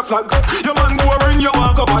and left your flag. Your man boring, you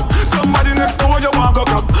want go bad. Somebody next door, you want go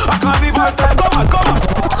grab. I can't even time, go bad.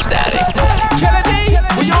 Static. Killer D,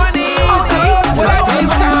 we on easy. What I did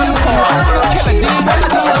stand for. Killer D,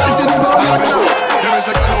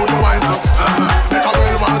 say girl how you wine so, make a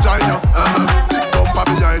girl want join you, big bumper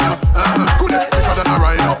behind you, good thicker than a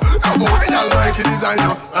rhino. How about the almighty design you,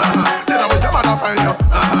 then I will your mother find you,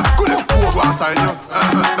 good poor one sign you,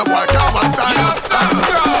 the boy can't want time you.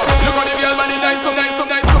 Look on the girl man, it nice, come.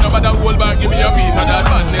 Nobody hold back, give me a piece of that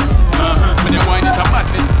badness. When you wine, it's a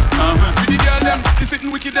madness. With the girl them, they sitting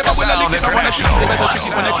wicked, never wanna lick it, I wanna see it, they better check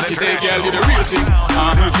it when I kick it. Hey girl, you the real thing.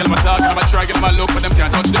 Girl my talk, girl my try, girl my look, but them can't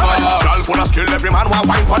touch the ball. Girl full of skill, every man want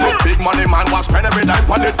wine for it. Big money man want spend every dime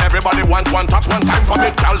for it. Everybody want one touch, one time for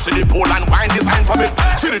it. Girl see the pole and wine design for it.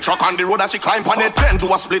 See the truck on the road and she climb on it. Then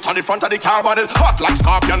do a split on the front of the car on it. Hot like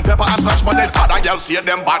scorpion, pepper and scotch on it. Other girls see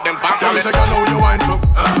them bad, them fat from it. Girl say girl how you wine so,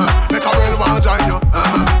 make a girl want join you,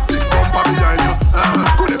 big bumper behind you,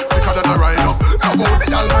 good thicker than a rhino. How about the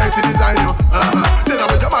almighty design you, then I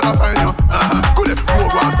will your mother find you, good poor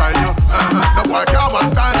one sign you, the boy can't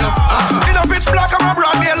want time you. In a pitch black and a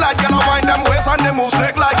broad daylight, girl I wine them waist and them move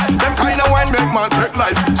snake like. Them kind of wine make man take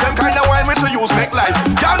life. Same kind of wine which you use make life.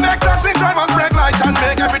 Girl make taxi drivers break light and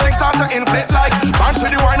make everything start to inflate like. Man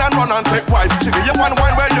see the wine and run and take wife. She give you one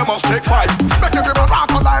wine where you must take 5. Make everyone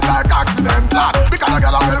walk on like accident, lad. Because the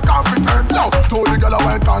girl are well confident. Now, told the girl are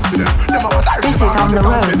well confident. This is On the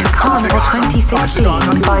Road to Carnival 2016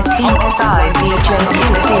 by Team SI's DJ Killer D.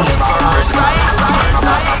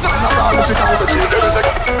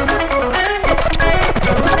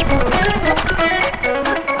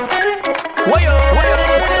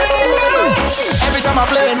 Every time I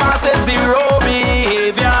play in my say zero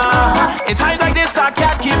behavior. In times like this I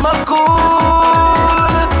can't keep my cool.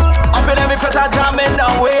 Up in every fret I jamming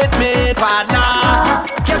down with me partner.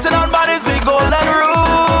 Getting on bodies the golden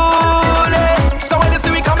rule. So when you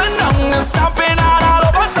see we coming down and stomping all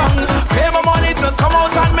over town, pay my money to come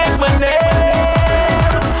out and make my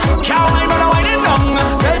name. Can't wine when I wine it down,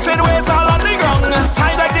 melting waves all on the ground.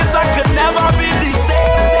 Times like this I could never be the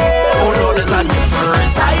same. Oh Lord, there's a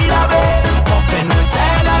different side of it. Pumping with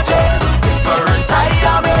energy. Different side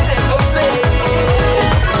of it, they go say.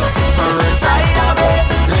 Different side of it,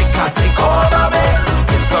 liquor take over me.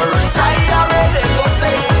 Different side of it, they go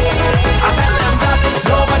say.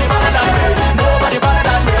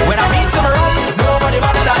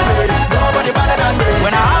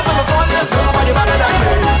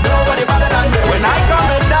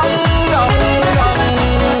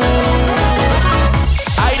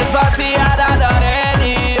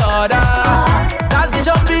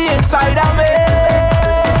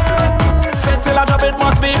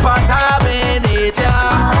 be part of it,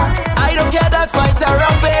 yeah. I don't care, that's why it's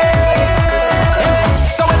around me.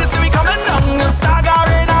 So when you see me coming down,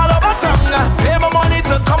 staggering all over tongue, pay my money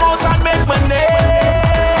to come out and make my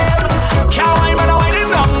name. Can't wine when I wine it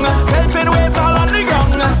wrong, melting waves all on the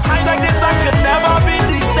ground. Times like this I could never be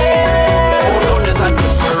the same. Oh no, there's a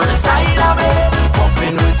different side of it,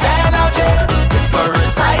 pumping with energy.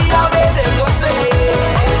 Different side of it, they go say.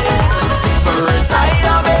 Different side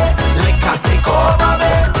of it, liquor take over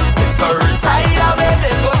me. Different side of it,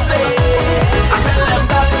 they go say. I tell them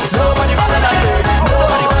that nobody better than me,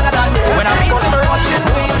 nobody better than me. When I meet them watching,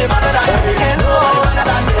 nobody better than me, nobody better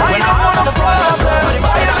than me. When I'm on the floor, nobody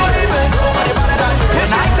better than me, nobody better than me.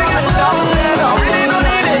 When I take this down, I really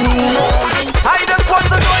believe it. I just want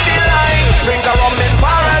to join the line, drink a rum in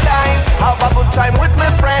paradise, have a good time with my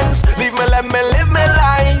friends, leave me, let me live my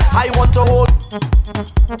life. I want to hold.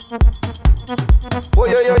 Oh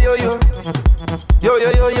yo yo yo yo, yo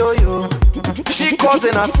yo yo yo yo. She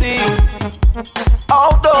causing a scene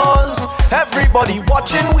outdoors. Everybody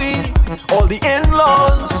watching we, all the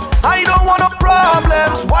in-laws. I don't want no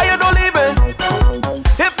problems. Why you don't leave it?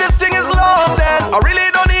 If this thing is love, then I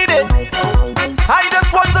really don't need it. I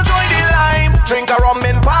just want to join the line, drink a rum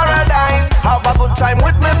in paradise, have a good time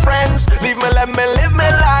with my friends, leave me, let me live my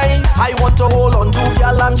life. I want to hold on to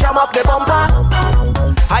y'all and jam up the bumper.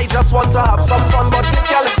 I just want to have some fun, but this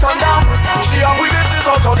girl is thunder. She have we business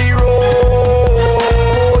out on the road.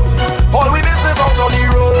 All we business out on the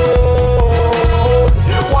road.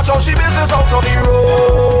 Watch out, she business out on the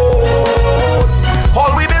road.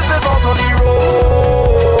 All we business out on the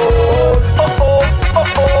road. Oh oh, oh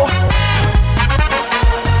oh.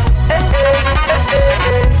 Hey, hey, hey, hey,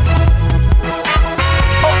 hey.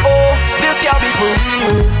 Oh oh, this girl be for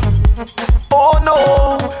real. Oh no,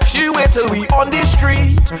 she wait till we on the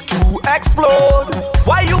street to explode.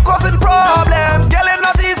 Why you causing problems? Girl, it's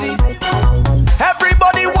not easy.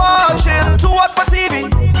 Everybody watching, too hot for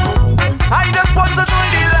TV. I just want to join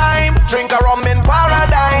the line, drink a rum in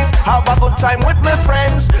paradise, have a good time with my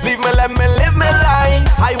friends, leave me, let me live my life.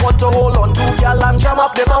 I want to hold on to girl and jam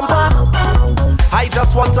up the bumper. I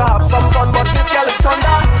just want to have some fun, but this girl is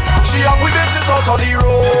thunder. She have we business out on the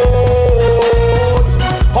road.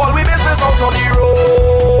 All we business out on the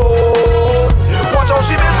road. Watch out,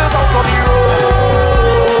 she business out on the road.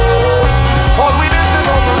 All we business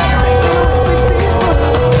out on the road.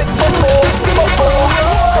 Oh oh, oh oh.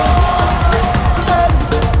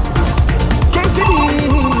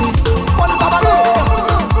 One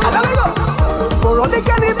for all the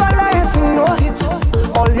cannibalize, no hit.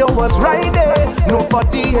 All you was right there.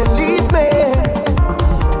 Nobody will leave me.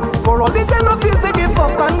 For all the time I feel to give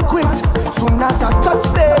up and quit. Soon as I touch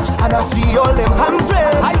stage and I see all them hands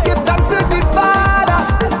raised, I give thanks to the Father.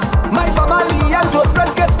 My family and those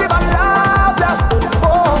friends get stable and laughter.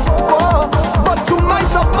 Oh, oh, but to my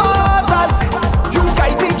supporters, you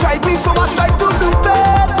guide me, so I try to do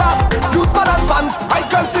better. Youth man and fans, I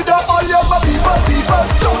consider all your people.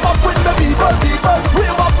 Jump up with the people.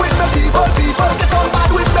 Wave up with the people. Get on bad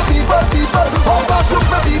with the people. Overlook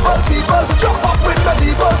the people. Jump up with the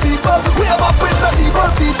people. Wave up with the people.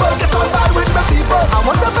 Get on bad with the people. I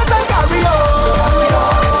want to fit and carry on.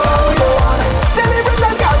 Celebrate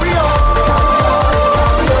and carry on.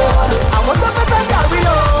 I want to fit and carry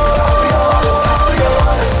on.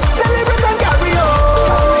 Celebrate and carry on.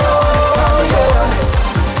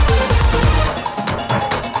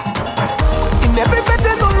 In every fit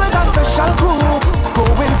there's always a special group.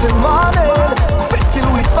 Going till morning, fit till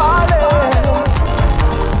we falling.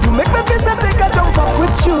 You make me fit to take a jump up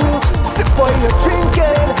with you. Sip while you're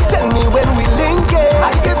drinking. Tell me when we linking.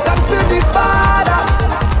 I give thanks to the Father.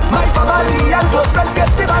 My family and close friends get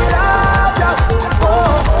stable and laughter.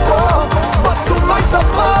 Oh, oh, but to my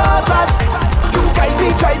supporters, you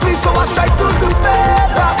guide me, so I try to do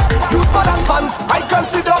better. Youth man and fans, I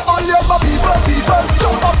consider all your people.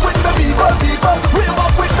 Jump up with the people. Wave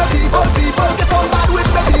up with the people. Get on bad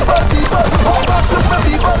with the people. Overlook the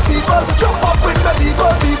people. Jump up with the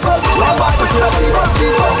people. Jump up with the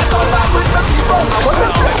people. Get on bad with the people.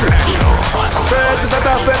 Fete is not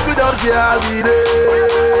a fete without girl in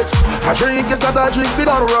it. A drink is not a drink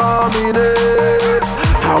without rum in it.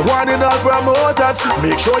 I want in all promoters,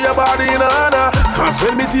 make sure your body in order. Cause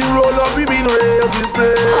when me team roll up, we mean real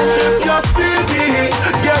business. You see me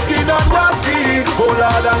getting on the scene. Oh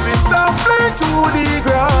Lord, and we stop playing to the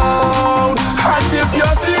ground. And if you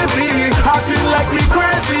see me acting like me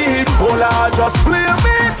crazy, oh Lord, just play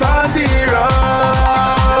me on the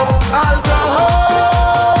round.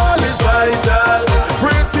 Alcohol is vital,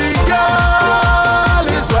 pretty girl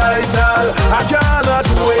is vital. I cannot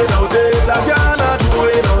do without it, I cannot do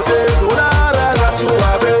without it. So Lord, I got to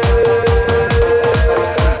have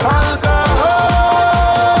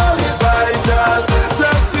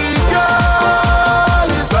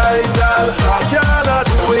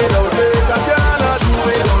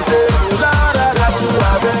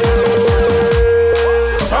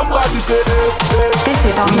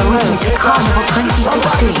to Carnival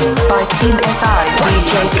 2016 by Team SI's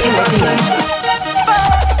DJ Killer D.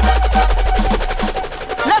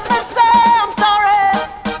 Let me say I'm sorry.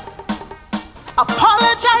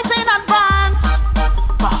 Apologize in advance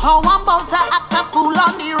for how I'm about to act a fool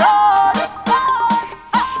on the road.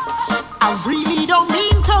 I really don't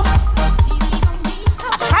mean to.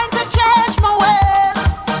 I tried to change my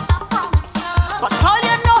ways, but all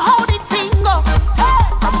you know how the thing go.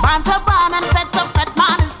 From barn to barn and fed to fed,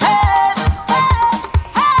 man is pace.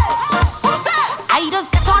 I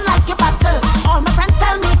just get on like a batters. All my friends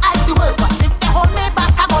tell me I do worse, but if they hold me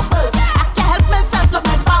back, I go burst. I can't help myself, look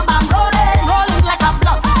my bam bam rolling like a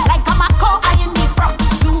blood, like I'm a cow I in the front,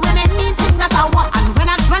 doing anything that I want. And when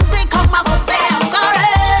I Wednesday come, I go say I'm sorry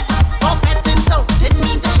for betting so. Didn't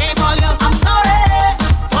mean to shame all you. I'm sorry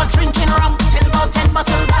for drinking rum till about 10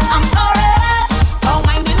 bottles done. I'm sorry for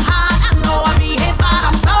winding hard. I know I behave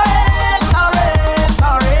bad. I'm sorry.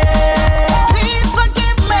 Please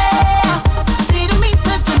forgive me. Didn't mean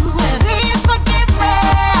to do it. Please forgive me.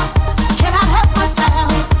 Cannot help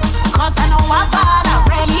myself, 'cause I know I'm bad. I'm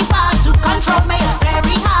really bad. To control me is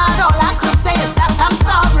very hard. All I could say is that I'm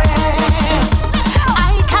sorry.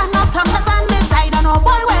 I cannot understand it. I don't know,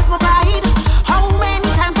 boy, where's my pride? How many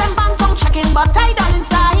times them bands on checking, but I done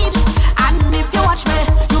inside. And if you watch me,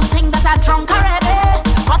 you think that I'm drunk already,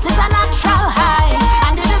 but it's a natural high,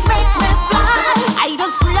 and it just make me fly. I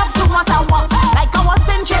just free up, do what I want, like I was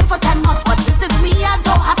in jail for 10 months. But this is me, I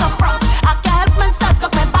don't have a front. I can help myself,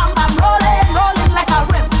 got my bam bam rolling like a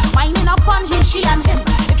rim, winding up on he, she, and him.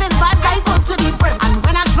 If it's bad, I full to the brim. And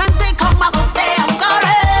when I Wednesday come, I will say I'm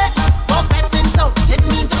sorry for betting so. Didn't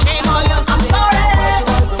mean to shame all you. I'm sorry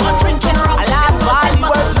for drinking rum. Alas, why you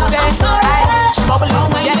words to say? She bubbling,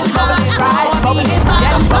 yes, she bubbling, right? She bubbling,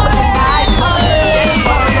 yes, she bubbling, right? She bubbling, yes, she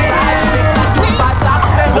bubbling, right? She make that do bad talk.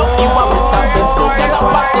 Look, you are with something smoke, get up,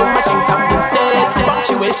 box, so mashing something said.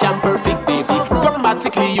 Punctuation perfect, baby.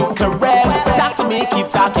 Grammatically, you correct. Talk to me, keep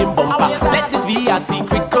talking bumper. Let this be a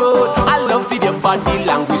secret code. I love video body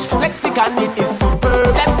language. Lexicon, it is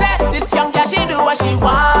superb. Them say this young girl, she do what she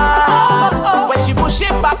wants. When she push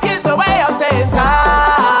it back, is a way of saying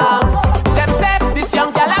thanks. Them say this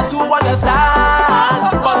young girl had to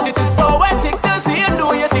understand, but it is poetic to see you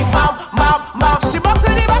do your thing, mom. She box to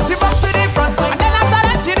the back, she box to the front, and then after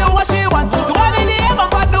that she do what she want. The one in the heaven,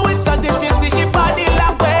 but do it stunt. If you see she body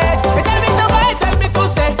language, they tell me to go, they tell me to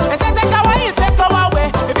stay. They say take away, you say come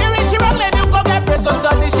away. If you reach your wrong, then you go get pressed. So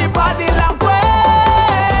study she body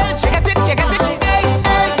language. She get it, you get it, hey,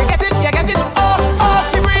 you get it, you get it. Oh,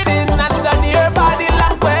 keep reading and study her body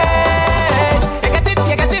language. You get it,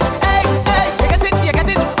 you get it, hey, you get it, you get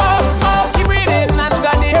it. Oh, keep reading and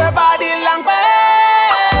study her body language.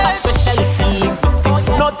 Specialist in linguistics,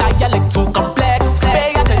 no dialect too complex.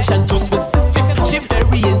 Pay attention to specifics. She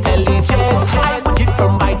very intelligent. I would give her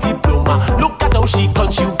my diploma. Look at how she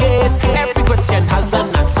conjugates. Every question has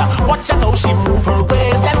an answer. Watch out how she move her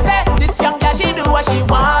ways. Them say this young girl, she do what she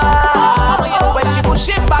wants. When she push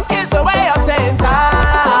it back, is a way of saying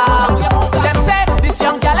thanks. Them say this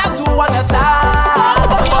young girl had to understand,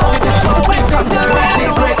 but it is no way to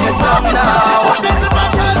celebrate it now.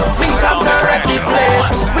 We come to wreck the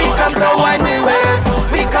place. We come to wind the ways.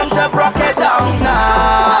 We come to rock it down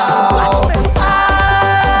now.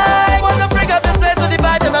 I want to bring up this place to the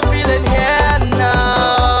vibe that I'm feeling here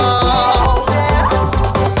now.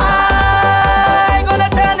 I gonna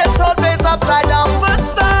turn this whole place upside down for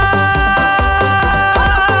spine.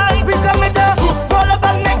 We coming to roll up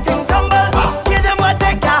and make things tumble. Give them what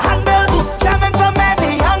they can handle. Jamming from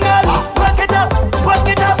any angle. Work it up, work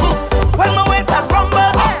it up. When my waist have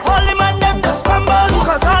rumble, all the man them just crumble.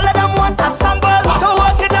 'Cause all of them want a sample. To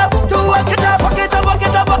work it up, to work it up. Work it up, work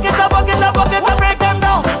it up, work it up, work it up, work it up. Break them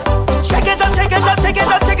down. Shake it up, shake it up, shake it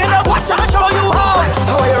up, shake it up. Watch I'ma show you how.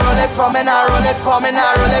 How you roll it for me now, roll it for me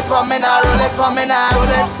now, roll it for me now, roll it for me now,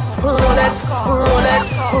 roll it, roll it, roll it,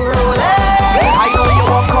 roll it. I know you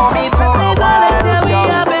won't call me for a while. I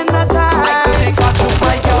could take her to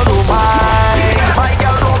my girl, don't mind. My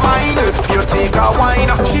girl don't mind if you take a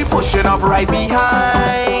wine. She pushing up right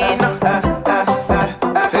behind.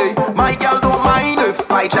 Hey, my girl don't mind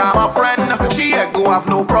if I jam a friend. She ain't go have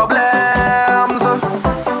no problems.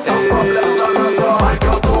 My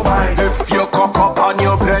girl don't mind if you cock up on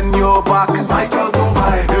your bend your back. My girl don't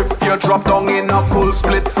mind if you drop down in a full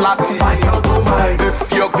split flat. My girl don't mind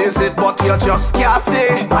if you visit but you just can't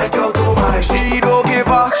stay. My girl don't mind. She don't give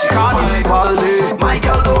a, she can't leave all day. My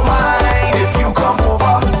girl don't mind if you come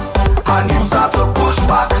over and you start to push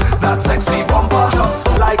back that sexy bumper just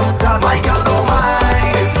like that. My girl don't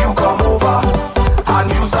mind if you come over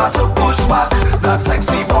and you start to push back that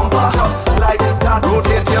sexy bumper just like that.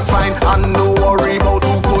 Rotate your spine don't worry about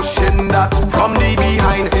who pushing that. From the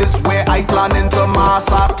behind is where I planning to mass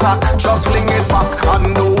attack. Just fling it back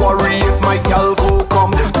and don't worry if my girl go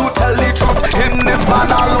come to tell the truth. In this man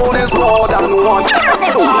alone is more than one.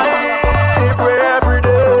 I pray every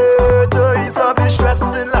day to ease up the stress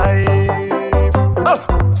in life.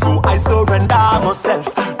 So I surrender myself.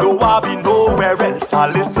 No, I be nowhere else. A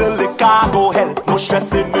little liquor go help. No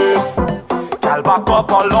stress in it. I'll back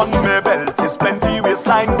up all on my belt. It's plenty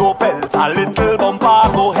waistline go pelt. A little bumper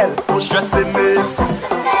go help. No stress in this.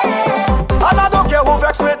 And I don't care who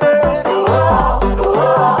vex with me.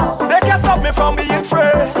 They can't stop me from being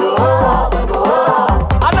free.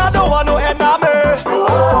 And I don't want no enemy.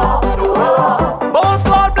 But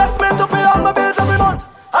God bless me to pay all my bills every month.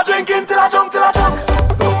 I drink till I drunk, till I drunk.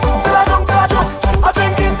 Till I drunk, till I drunk. I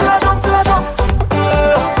drink till I drunk, till I drunk.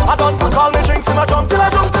 I don't call me drinks till I drunk, till I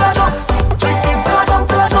drunk, till I drunk.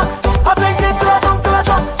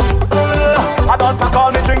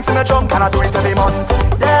 In a jump, can I do it every month?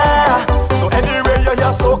 Yeah. So anyway you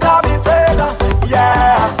hear soca me Taylor.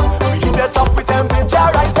 Yeah. We hit it up with temperature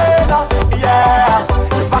rising. Yeah.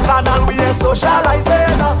 It's bacchanal we ain't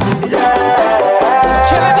socializing. Yeah.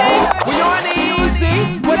 Killer D, we on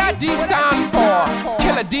easy. What that D stand for?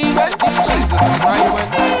 Killer Demon. Jesus Christ.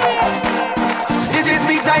 This is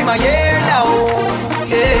me time of year now.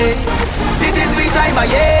 Yeah. This is me time of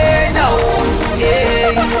year now.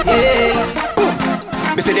 Yeah. Yeah.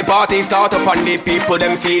 Me see the party start up and the people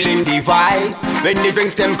them feeling the vibe. When the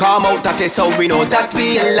drinks them come out, that is how we know that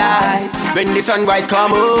we alive. When the sunrise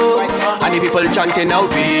come up and the people chanting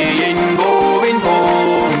out, we ain't going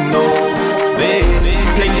home, no way.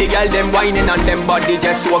 Plenty girl them whining and them body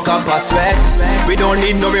just soak up a sweat. We don't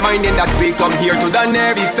need no reminding that we come here to the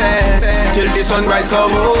Navy Fest. Till the sunrise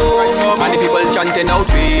come up and the people chanting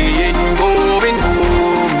out, we ain't going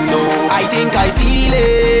home, no. I think I feel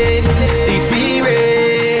it, the spirit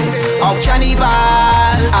of carnival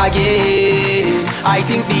again. I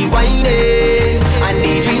think the whining and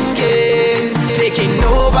the drinking taking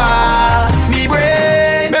over me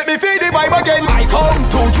brain. Make me feel the vibe again. I come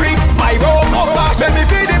to drink my rum. Make me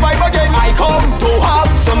feel the vibe again. I come to have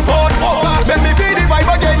some fun. Make me feel the vibe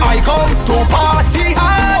again. I come to party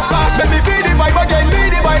hard. Make me feel the vibe again. Feel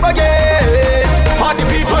the vibe again. Party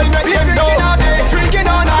people make them know. Drinking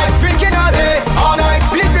all night, drinking all day, all night.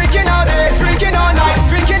 We drinking all day, drinking all night,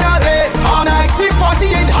 drinking all day, all night. We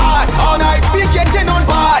partying hard, all night. We getting on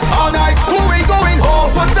board, all night. Who ain't going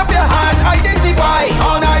home? Put up your hand, identify,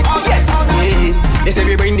 all night. Yes. Yeah. They say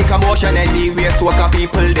we bring the commotion anywhere, so a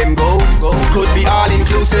people them go. Could be all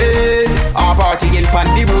inclusive. Our partying on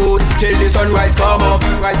the road till the sunrise come up.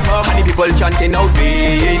 And the people chanting out, we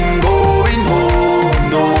ain't going home,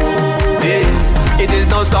 no. Yeah. It is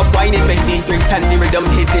non-stop whining, make the drinks and the rhythm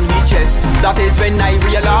hitting me chest. That is when I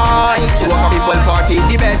realize so our people party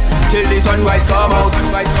the best till the sunrise come out.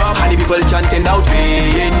 And the people chanting out,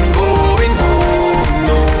 we ain't going home,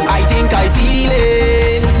 no. I think I feel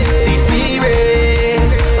it, the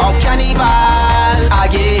spirit of carnival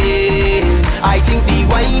again. I think the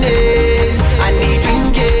whining and the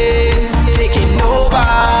drinking taking over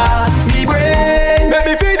me brain. Let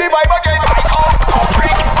me feel the vibe again. I come to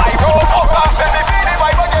drink my rum.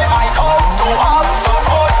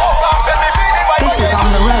 This is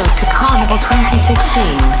On the Road to Carnival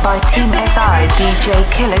 2016 by Team SI's DJ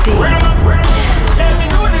Killer D. Let me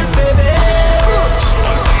do this, baby.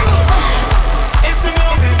 It's the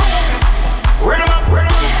music.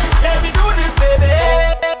 Let me do this, baby.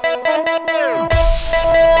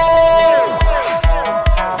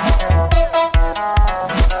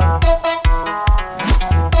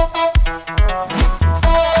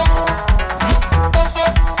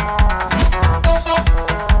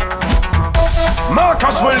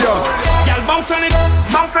 Marcus Williams. Y'all bounce on it,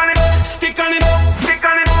 stick on it,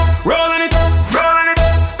 roll on it,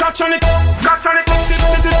 catch on it, tip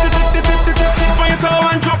on your toe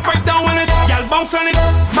and drop right down on it. Y'all bounce on it,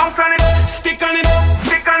 stick on it,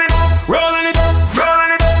 roll on it,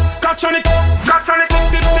 catch on it,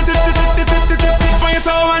 tip on your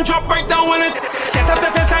toe and drop right down on it. Set up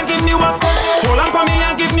the face and give me work. Hold on for me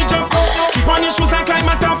and give me jump. Keep on your shoes and climb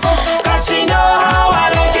my top. Cause she know how I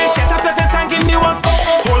like it. Set up the face and give me work.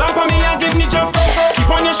 Hold on for me and give me jump. Keep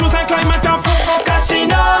on your shoes and climb my top. Cause she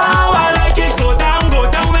know how I like it. Go down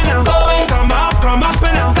when I'm going. Come up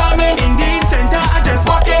when I'm coming. In the center I just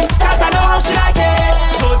walk in. Cause I know how she like it.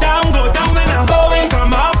 Go down when I'm going.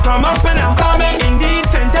 Come up when I'm coming. In the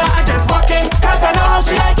center I just walk in. Cause I know how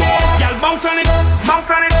she like it. Y'all bounce on it,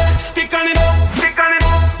 stick on it,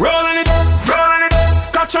 roll on it,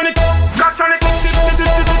 catch on it,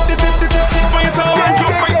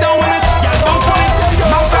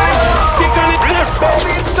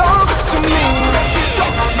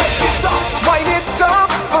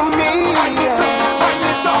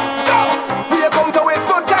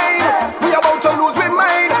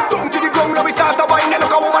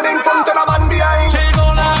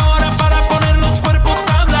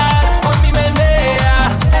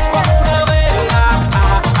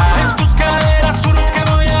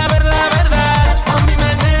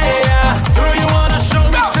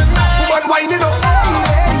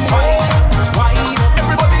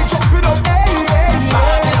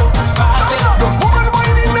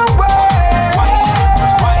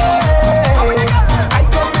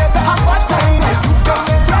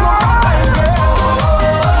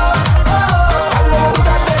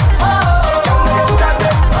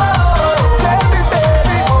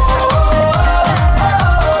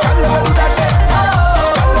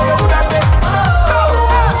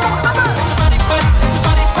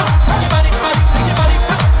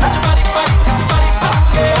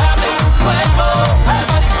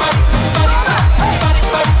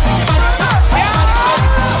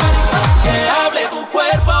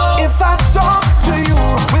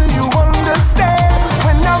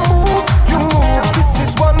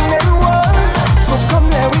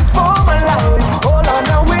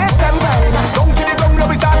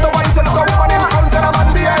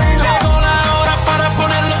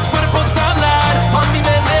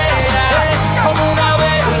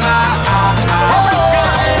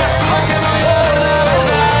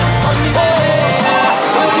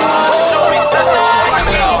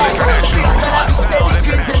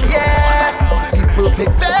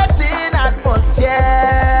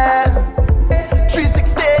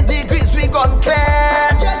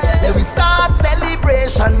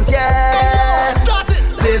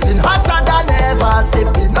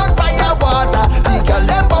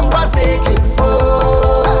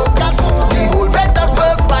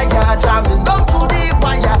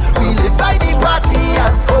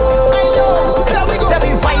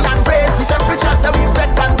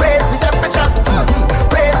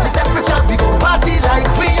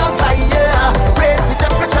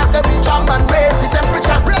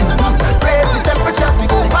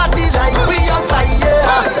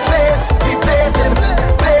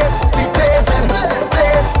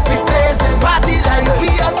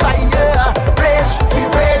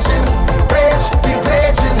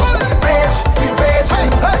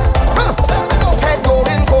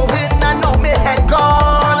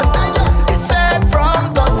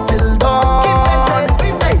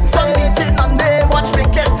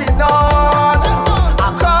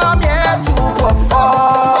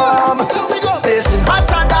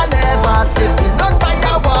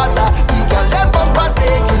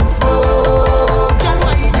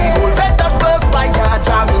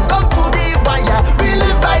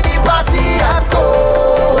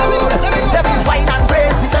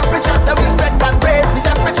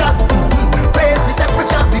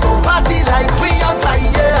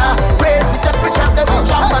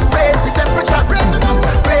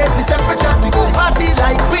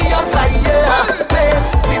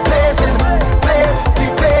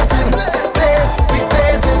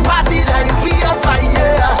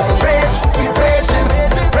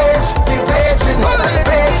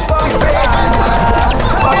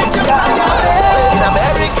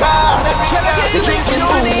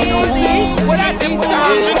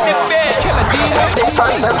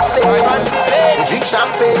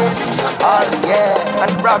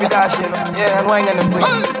 Robbie dashing, yeah, and wine and them thing.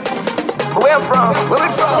 Where I'm from? Where we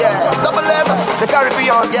from? Yeah, double M. The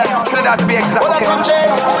Caribbean, yeah, Trinidad to be exact.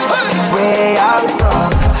 Where I'm from,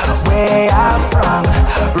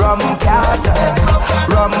 rum garden.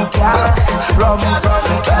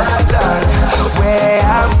 Where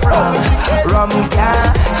I'm from,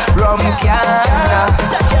 rum garden.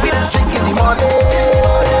 We just drinking the morning,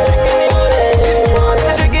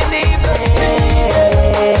 drinking the evening.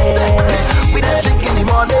 We just drinking the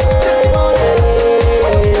morning,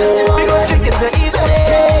 we gon' drink in the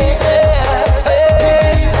evening.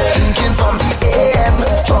 Drinking from the AM,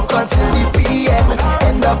 drunk until the PM.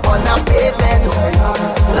 End up on a pavement,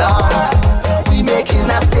 Lord. We making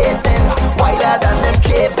a statement, wilder than them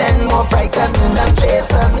cavemen, more frightened than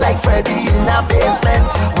Jason, like Freddy in a basement.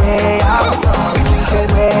 Where I'm from, we drink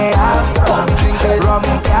it. Where I'm from, we drink it. Rum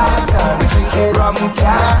garden, we drink it. Rum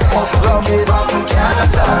garden, rum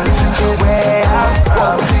garden, we drink it. Where I'm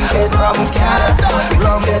from, we drink it. Rum garden,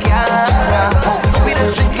 we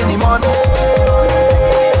just drink in the morning,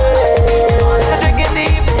 drink in the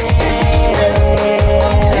evening.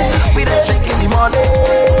 We just drink in the morning,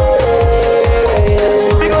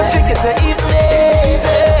 we gon' drink in the evening.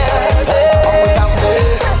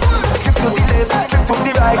 Trip to the left, trip to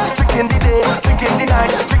the right, drink in the day, drink in the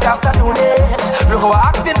night, drink afternoon. Look how I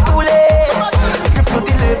acting foolish. Trip to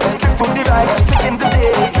the left, trip to the right, drink in the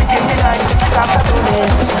day, drink in the night, drink afternoon.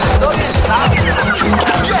 Don't you stop.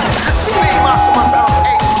 Speed mass one down,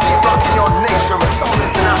 HC, not in your nation. Soul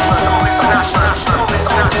international,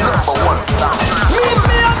 number one sound. Meet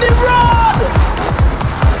me on the road.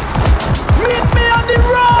 Meet me on the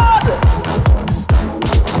road.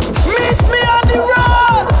 Meet me on the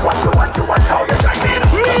road.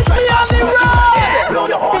 Meet me on the road. Blow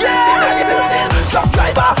your horn and sing like it's running. Truck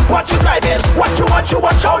driver, what you driving? What you how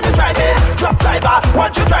you driving? Truck driver,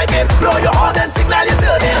 what you driving? Blow your horn and signal you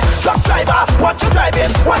turning. Truck driver, what you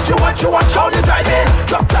driving? What you how you driving?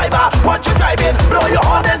 Truck driver, what you driving? Blow your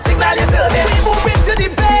horn and signal you turning. We moving to the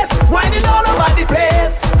base, winding all over the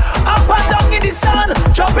place. Up and down in the sun,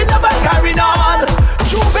 jumping up and carrying on.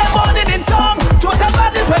 Juve morning in town, total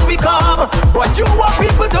madness when we come. But you want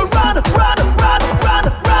people to run.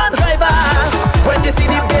 Driver, when they see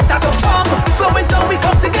the bass start to come, slow it down, we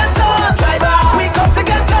come to get on. Driver, we come to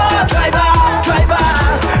get on. Driver,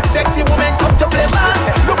 sexy woman come to play bass.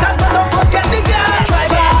 Look at what I'm forget the gas.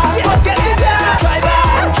 Driver, forget the gas. Driver,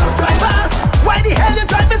 why the hell you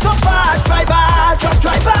driving so fast? Driver, truck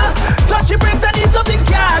driver, touch your brakes and ease up the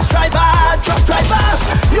gas. Driver, truck driver,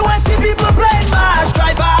 you ain't see people playing mash.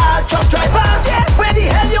 Driver, truck driver, where the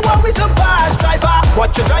hell you want me to pass? Driver,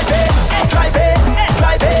 what you driving?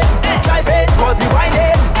 Drive it, cause we whine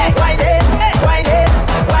it. What you driving?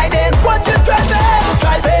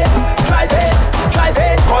 Drive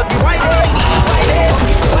it, cause we whine it.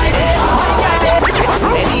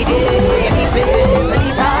 Any day, any place,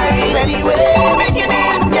 anytime, anywhere, making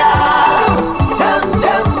it, yeah. Tell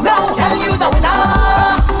them no, girl, you's a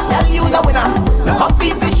winner.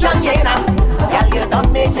 Competition, yeah, girl, you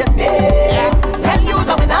done make your name. Girl, you's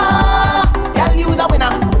a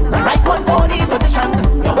winner. Right one for the position.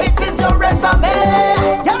 Your waist is your resume.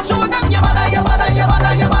 Girl, show them you better than them.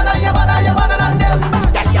 Girl, you bad. Girl, you bad than them.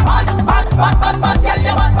 Girl, you bad. Girl,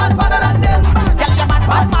 you bad than them. Girl, you bad.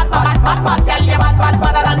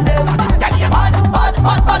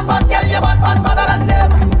 Girl, you bad than them.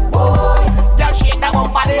 Boy, girl, shake that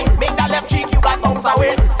one body. Make that left cheek, you got bounce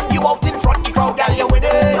away. You out in front the crowd, girl, you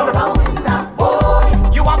winning. Boy,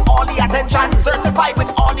 you have all the attention, certified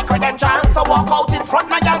with all the credentials. So walk out in front,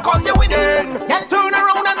 now, girl, cause you're winning. Girl, turn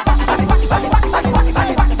around and back.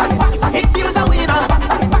 If you's a winner,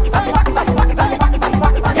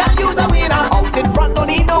 girl, you's a winner. Out in front, don't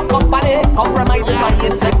need no company. Compromising my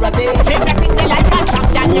integrity. Shake that thing like a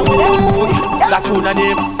champion, you winning. That tune a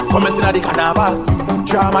name, commence inna the carnival.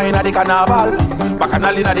 Drama inna the carnival,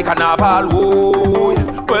 bacchanal inna the carnival. Whoa.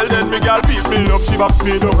 Well then me girl beat me up, she box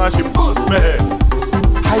me down and she bust me.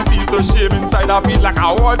 I feel so shame inside, I feel like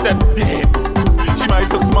I want them dead. She might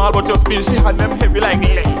look small, but just mean she had them heavy like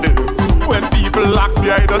lead. When people ask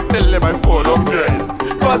me, I just tell them I fall on dead.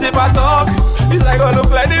 Cause if I talk, it's like I look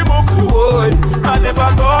like the book, boy. And if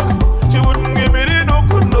I talk, she wouldn't give me the look,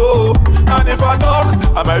 no. And if I talk,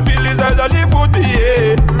 I might feel it's like that she put me,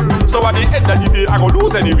 yeah. So at the end of the day, I gon'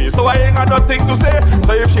 lose anyway. So I ain't got nothing to say.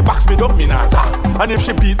 So if she backs me down, me not talk. And if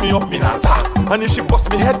she beat me up, me not talk. And if she bust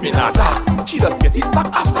me head, me not talk. She just get it back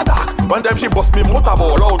after that. One time she bust me motor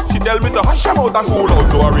ball out. She tell me to hush her mouth and cool out.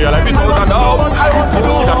 So I realize it was a doubt. I was to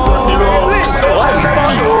do that run the road.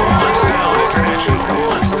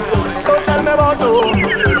 Don't tell me about no.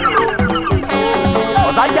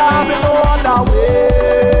 Cause I can't be no other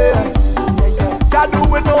way.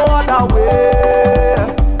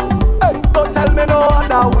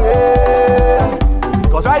 other way.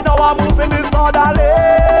 Cause right now I'm moving disorderly.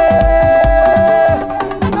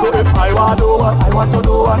 So if I want to do what I want to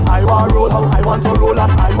do and I want roll how I want to roll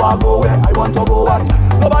and I want go where I want to go and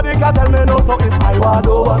nobody can tell me no. So if I want to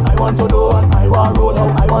do what I want to do and I want roll how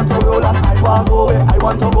I want to roll and I want go where I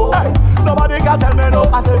want to go, hey, nobody can tell me no.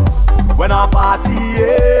 I say when I party,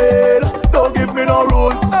 don't give me no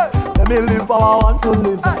rules. Let me live how I want to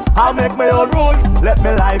live. I'll make my own rules. Let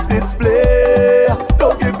me life display.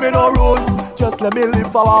 Don't give me no rules. Just let me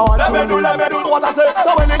live how I want to live. Let me do what I say.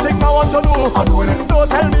 So anything I want to do, I'm doing it. Don't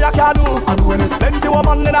tell me I can't do, I'm doing it. Plenty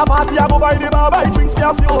woman in a party, I go by the bar, buy drinks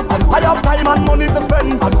for a few. I have time and money to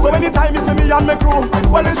spend. So anytime you see me and my crew,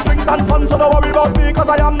 well it's drinks and fun, so don't worry about me, cause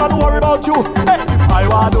I am not worried about you. Hey, if I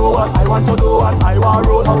want to do what I want to do and I want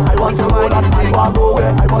roll how I want to roll and I want go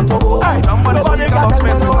where I want to go, hey, nobody can tell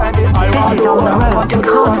me no. This is On the Road to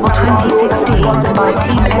Carnival 2016 by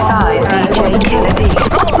Team SI's DJ Killer D.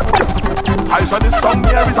 I saw this song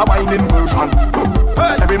here is a whining version.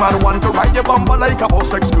 Every man want to ride your bumper like a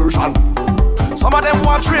bus excursion. Some of them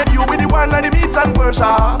want trade you with the one and the beats and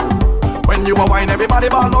versa. When you a wine, everybody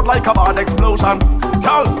ball out like a bad explosion.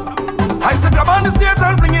 Girl, I said grab on the stage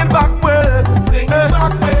and fling it back way.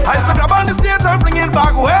 I said grab on the stage and fling it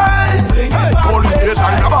back way. Hold the stage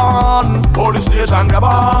and grab on. Hold the stage and grab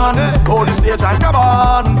on. Hold the stage and grab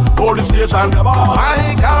on. Hold the stage and grab on.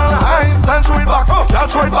 I stand throw it back. Girl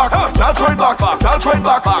throw it back. Girl throw it back. Girl throw it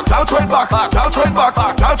back. Girl throw it back. Girl throw it back.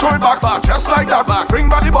 Girl throw it back. Just like that. Bring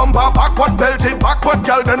body bumper. Backward belted. Backward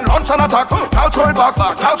girl then launch and attack. Girl throw it back.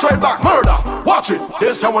 Girl throw it back. Murder. Watch it.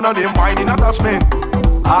 This one of them whining attachment.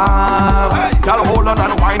 Girl hold on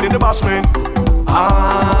and whine in the basement.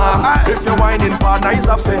 If you're whining, partner is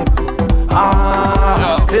upset.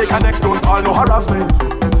 Take a next, don't call no harassment.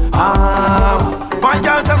 My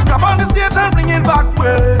girl just grab on the stage and bring it back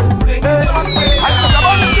way. I said grab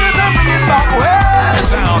on the stage and bring it back way.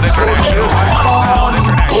 Sound international.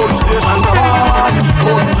 Hold the stage and grab on.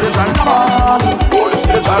 Hold the stage and grab on. Hold the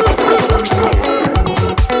stage and grab on.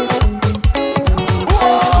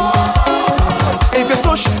 If you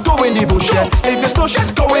stush, go in the bush, yeah. If you stush,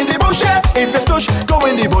 go in the bush, yeah. If you stush, go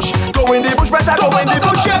in the bush. Go in the bush, better go in the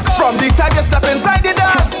bush, yeah. From the time you step inside the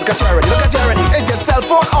dance. Look at you already, look at you already. It's your cell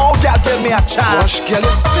phone, oh girl, give me a chance. Girl,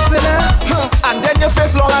 you sitting there, and then your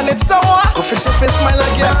face long and it's sour. Go fix your face, smile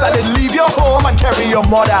like yes. I did leave your home and carry your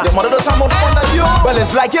mother. Your mother does have more fun than you. Well,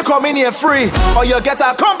 it's like you come in here free, or you get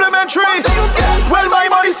a complimentary. Well, my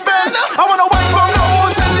money spent. I wanna wine from the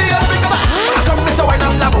whole till the end because I come with the wine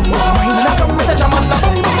and la boom boom. I come with the jam and la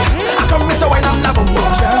boom boom. I come with the wine and la boom boom.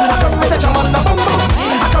 I come with the jam and la boom boom.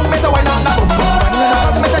 I come with the wine and la boom boom. I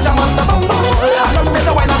come with the jam and la boom boom. I come with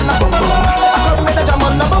the wine and la boom boom. I come with the jam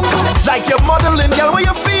and la boom boom. Like you're modeling, girl, where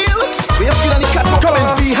you feel? Where you feel any cat coming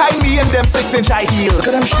behind me in them 6-inch high heels? Look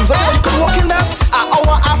at them shoes, I know you could walk in that. An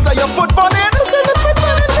hour after your foot bunning.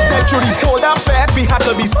 Then through the whole damn fed, we had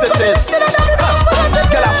to be sitting.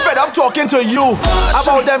 Girl, I'm fed up talking to you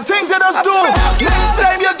about them things you just do. Next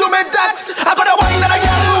time you do me that, I got a wine that I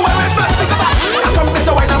can do every fast because I come with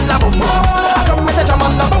the wine and la boom boom. I come with the jam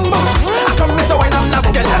and la boom boom. I come with the wine and la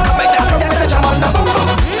boom boom. I come with the jam and la boom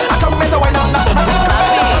boom. I come with the wine and la boom boom.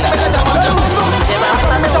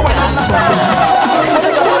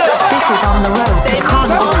 This is On the Road to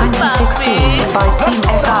Carnival 2016 by Team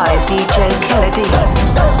SI's DJ Killer D.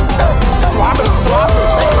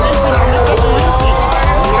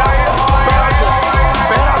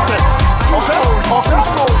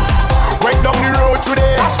 Went down the road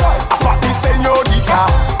today. I spot this señorita.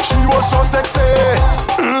 She was so sexy.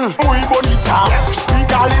 Muy bonita.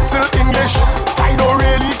 Speak a little English. I don't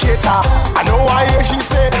really cater. I know I hear she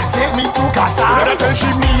say, take me to casa. Let her tell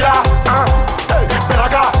she Mia. Hey,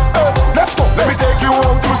 Belaga. Let's go. Let me take you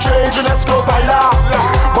home to change. Let's go baila.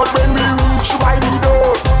 But when we reach by the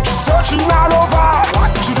door, she's searching all over.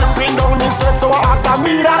 She dripping down me sweat, so I asked her,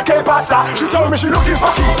 Mira, que pasa? She told me she looking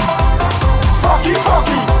fucky. Fucky,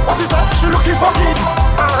 fucky. What she said? She looking fucky.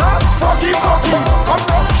 Fucky, fucky.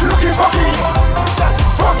 She looking fucky.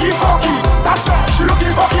 Fucky, fucky. That's right. She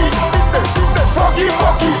looking fucky. Fucky,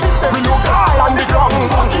 fucky. We look all on the ground.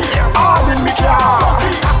 Fucky. All in me car.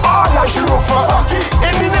 Fucky. All like she look for. Fucky.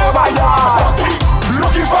 In the neighbor yard. Fucky.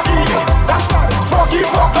 Looking fucky. That's right. Fucky,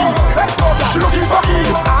 fucky. Let's go. She looking fucky.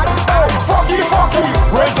 Hey, fucky, fucky.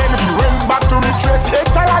 Well then we went back to the trace the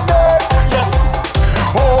entire day. Yes.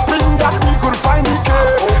 Hoping that we could find the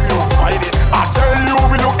cave. I tell you,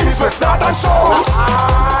 we look east, west, north and south.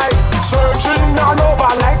 I searching all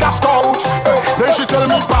over like a scout. Then she tell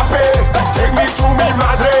me, Papi, take me to me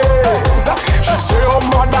madre. She say, oh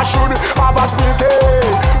mother should have a split day.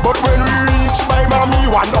 But when we reach my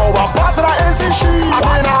mommy, 1 hour past the NCC.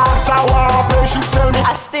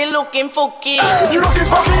 looking funky. You looking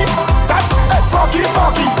funky? Funky,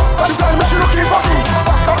 funky. She tell me she looking funky.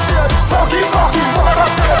 Funky, funky.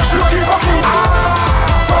 She looking funky.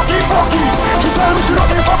 Funky, funky. She tell me she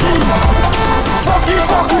looking funky. Funky,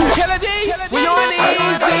 funky. Kennedy, we know it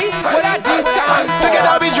easy without discount.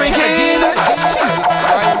 Together we drinking.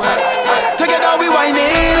 Together we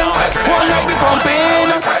whining. One night we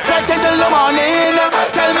pumping. Flight until the morning.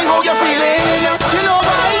 Tell me how you feeling. You know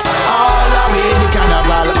why? All the way in the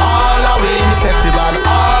carnival, all the way in the festival,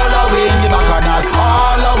 all the way in the bacchanal,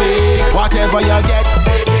 all the way. Whatever you get,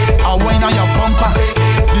 I wine on your bumper.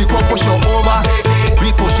 The crowd push you over,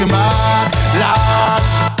 we push you back. Lord,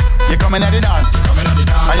 you coming at the dance,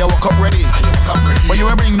 and you walk up ready. But you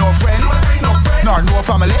ain't bring no friends, nor no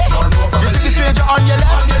family. You see the stranger on your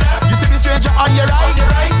left, you see the stranger on your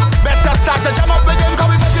right. Better start to jam up with them, 'cause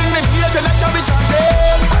we fitting them here to let them be chanting.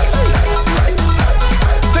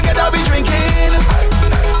 Together we drinking,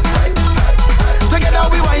 together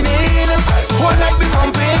we whining. One night we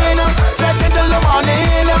pumping, fret until the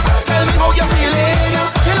morning. Tell me how you feeling.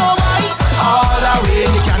 You know why? All the way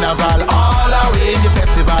in the carnival, all the way in the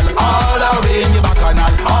festival, all the way in the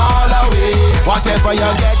bacchanal, all the way. Whatever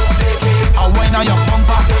you get, I wine on your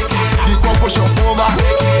bumper. The crowd push you over,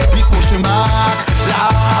 we push you back.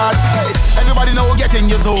 Lord, everybody know get in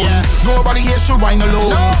your zone. Nobody here should whine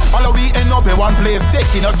alone. All of we end up in one place,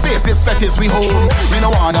 taking a space. This fete is we home. We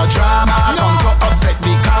don't want a drama, come to upset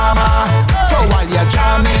me karma. So while you're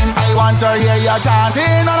jamming, I want to hear you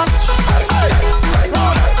chanting.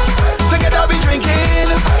 Together we drinking,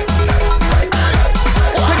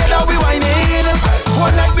 together we whining.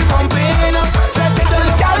 One night we pumping, fret until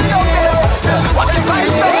the morning. What you find?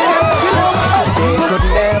 It could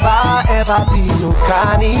never ever be no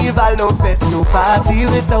carnival, no fete, no party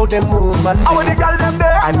without them woman. I want the girl them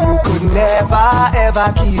there. And you could never ever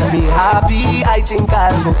keep me happy. I think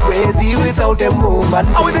I'll go crazy without them woman.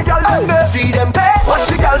 I want the girl them there. See them there. Watch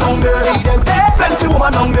the girl down there. See them there. Plenty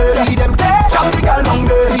woman down there. See them there. Jam the girl down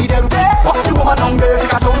there. See them there. Watch the woman down there.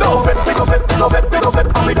 Take a down low, pick up, and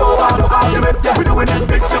we don't want no argument. Yeah, we doing it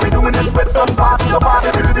big, so we doing it with fun party, the party,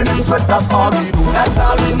 we living in sweat. That's all we do. That's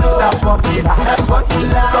all we know. That's what we like. That's what we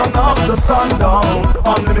like. Sun up to sundown,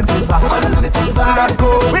 unlimited vibe. Unlimited vibe. Not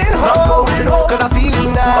going home, 'cause I'm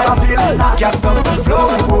feeling nice. Can't stop the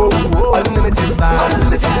flow. Unlimited vibe.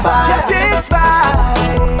 Unlimited vibe. Yeah, this vibe.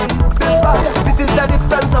 This is a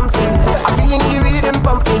different something. I'm feeling the rhythm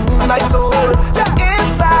pumping in my soul.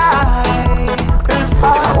 If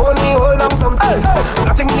I only hold on something,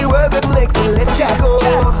 nothing in the world will make me let you go.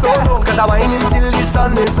 'Cause I whine until the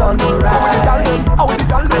sun is on the rise.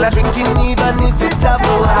 And I drinking even if it's a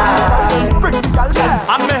boy.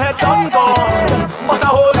 And me head done gone, but I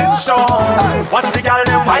holding strong. Watch the girl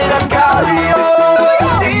them whine and carry on.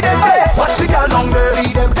 See them there. Watch the girl down there.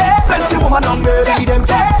 See them there. Plenty woman down there. See them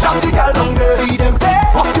there. Jam the girl down there. See them there.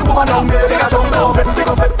 Watch the woman down there. They got down low.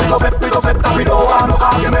 Pick up, and we don't want no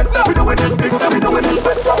argument. We doing it big, so we doing it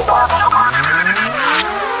with some party.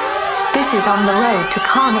 This is On the Road to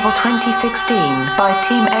Carnival 2016 by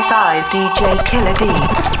Team SI's DJ Killer D.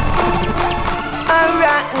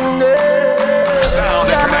 Sound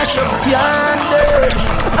International.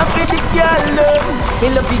 I feel the girl love. Me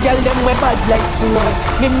love the girl them we bad like snow.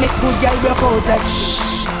 Me make good girl rock out that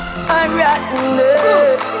shh. Alright,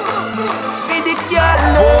 love. Feel the girl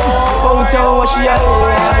love. Bout out what she a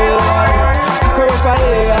curve a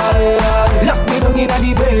lock me down inna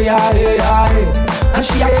the bay. And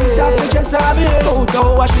she a kiss up me just a me. Bout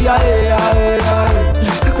out what she a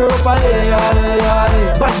curve a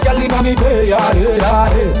bad girl inna me bay.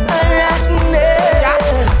 Alright,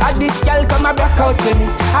 and this girl come a broke out for me.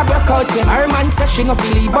 I broke out for me. Her man said she no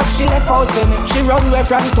feel it, but she left out for me. She run away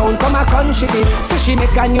from town, come a country feel. So she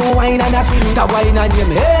make a new wine and a feel. The wine and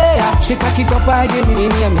him, hey. She cock it up and give me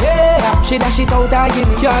him, hey. She dash it out and give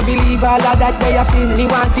me. Can't believe all of that way I feel. He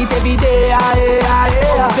want it every day,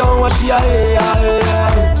 don't want she,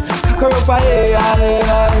 cock her up,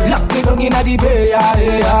 lock me down inna the bay,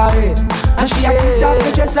 and she a kiss up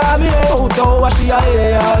the dress of me. Out what she cock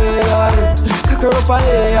her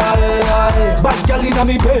up, bad girl inna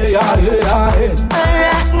me bay.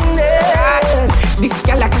 This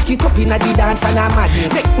girl a cock it up inna the dance and I'm mad.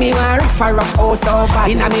 Make me want rough her up oh so bad.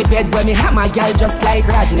 Inna me bed when me hammer girl just like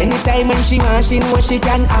rad. Anytime when she want she know she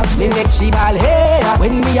can have me make she ball hey.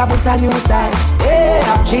 When me a put a new style hey.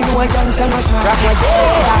 She know a dance and a smart rock was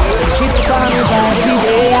hey. She take on me every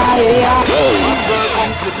day Girl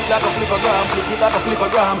come flip it like a flippergram, flip it like a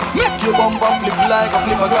flippergram. Make your bum bum flip it like a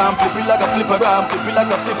flippergram, flip it like a flippergram, flip it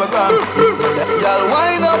like a flippergram. Y'all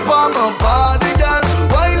wind up on my body, girl.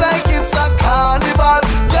 Why like it's a carnival?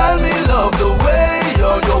 Girl, me love the way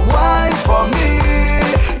you're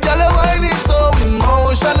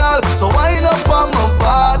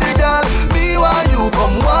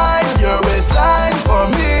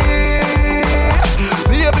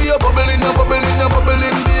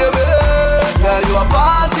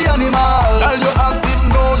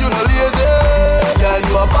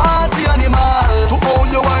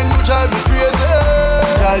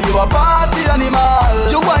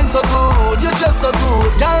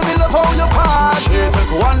me love how you party. She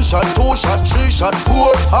take 1 shot, 2 shot, 3 shot,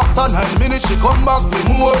 4. After 9 minutes she come back for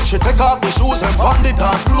more. She take off the shoes and pound the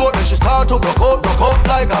dance floor. Then she start to broke out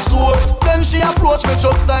like a sword. Then she approach me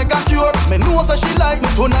just like a cure. Me know that she like me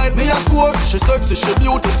tonight, me a score. She sexy, she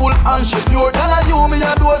beautiful and she pure. Tell her you me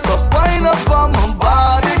a door, so wind up on my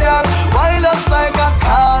body, girl. Wind us like a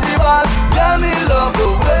carnival. Girl, me love the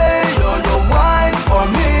way you wine for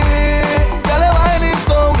me. Girl, your wine is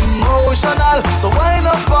so emotional. So wind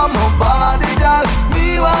up on my body, girl.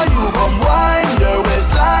 Me while you come wine your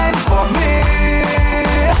waistline for me.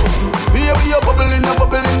 Baby, you're bubbling,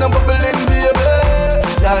 baby.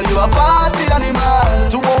 Girl, you a party animal.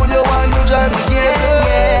 To hold your wine, you drive me crazy.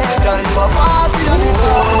 Girl, you a party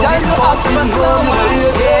animal. Girl, you ask me so much.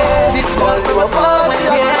 This girl, you a party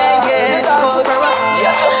animal. This girl,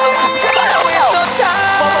 waste no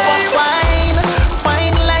time.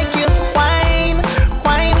 Wine like you wine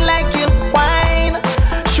like you wine.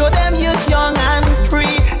 Show them you're young and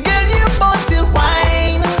free. Girl, you want to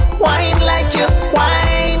wine like you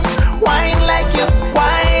wine like you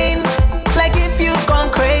wine. Like if you've gone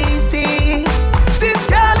crazy. This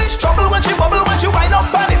girl is trouble when she bubble when she wind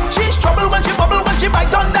up on it. She's trouble when she bubble when she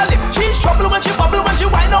bite on the lip. She's trouble when she bubble when she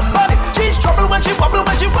wind up on it. She's trouble when she bubble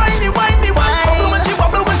when she whiny. Trouble when she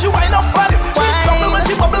bubble when she wind up on it. She's trouble when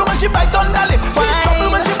she bubble when she bite on the lip. She's trouble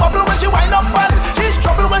when she bubble when she wind up on it. She's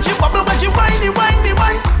trouble when she bubble when she whiny.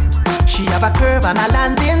 She have a curve and a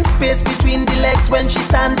landing space between the legs when she's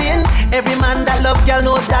standing. Every man that love girl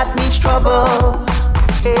knows that means trouble.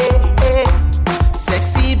 Hey, hey.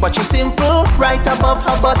 Sexy but she's simple. Right above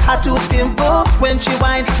her butt, her 2 dimples. When she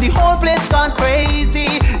whine, the whole place gone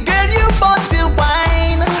crazy. Girl, you want to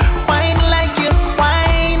whine like you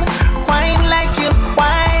wine like you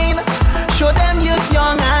wine. Show them you're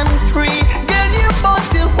young and free. Girl, you want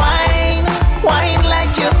to whine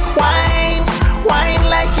like you wine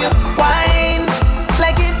like you wine.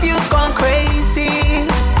 Like if you've gone crazy.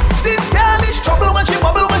 This girl is trouble when she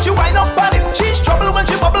bubble when she wind up on it. She's trouble when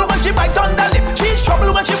she bubble when she bite on the lip. She's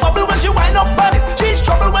trouble when she bubble when she wind up on it. She's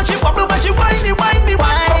trouble when she bubble when she whiny.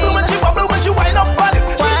 Trouble when she bubble when she wind up on it.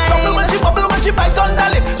 She's trouble when she bubble when she bite on the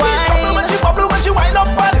lip. She's trouble when she bubble when she wind up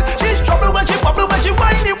on it. She's trouble when she bubble when she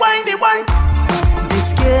whiny.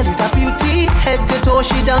 This girl is a beauty, head to toe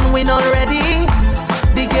she done win already.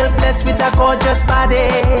 The girl blessed with a gorgeous body.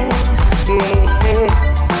 Hey, hey.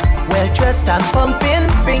 Well dressed and pumping,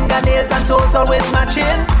 fingernails and toes always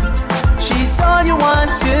matching. She's all you want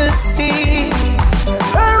to see.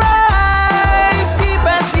 Her eyes deep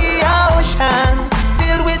as the ocean,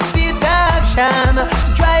 filled with seduction,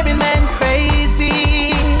 driving men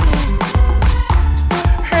crazy.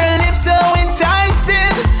 Her lips so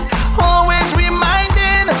enticing, always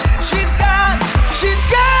reminding she's got a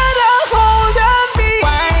hold on me.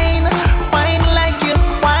 Wine like you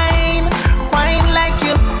wine like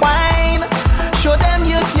you wine. Show them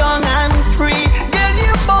you're young and free. Girl,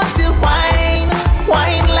 you want to wine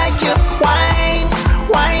like you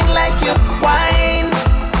wine like you wine.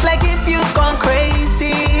 Like if you've gone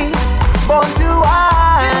crazy. Born to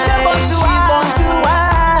wine. She's born to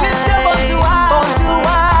wine. This girl born to wine. Born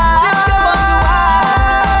to wine. This girl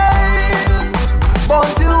born to wine. Born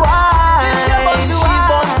to wine. This girl born to wine. She's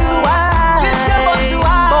born to wine. This girl born to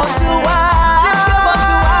wine. Born to wine. This girl born to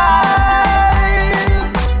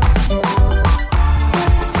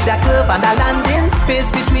wine. See that curve and that landing space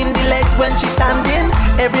between the legs when she's standing.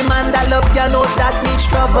 Every man that love you knows that means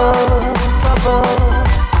trouble.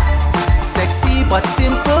 Sexy but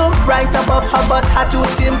simple. Right above her butt, her 2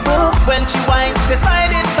 dimples. When she whine, they smile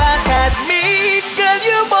it back at me. Girl,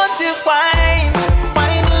 you want to whine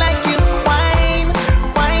like you wine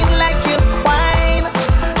like you wine.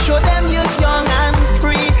 Show them you're young and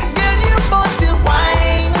free. Girl, you want to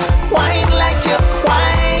whine like you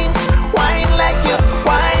wine like you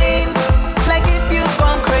wine. Like if you've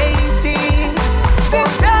gone crazy.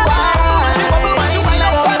 This girl she bubble when she whine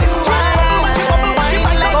like that. She bubble when she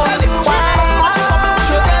whine like that.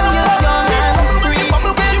 Show them you're young and free.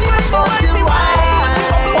 Girl, you want to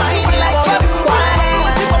whine like you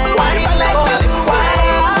wine like you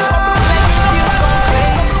wine.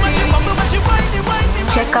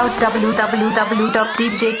 Check out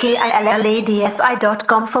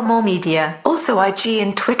www.djkilladsi.com for more media. Also IG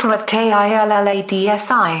and Twitter at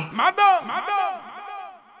KILLADSI.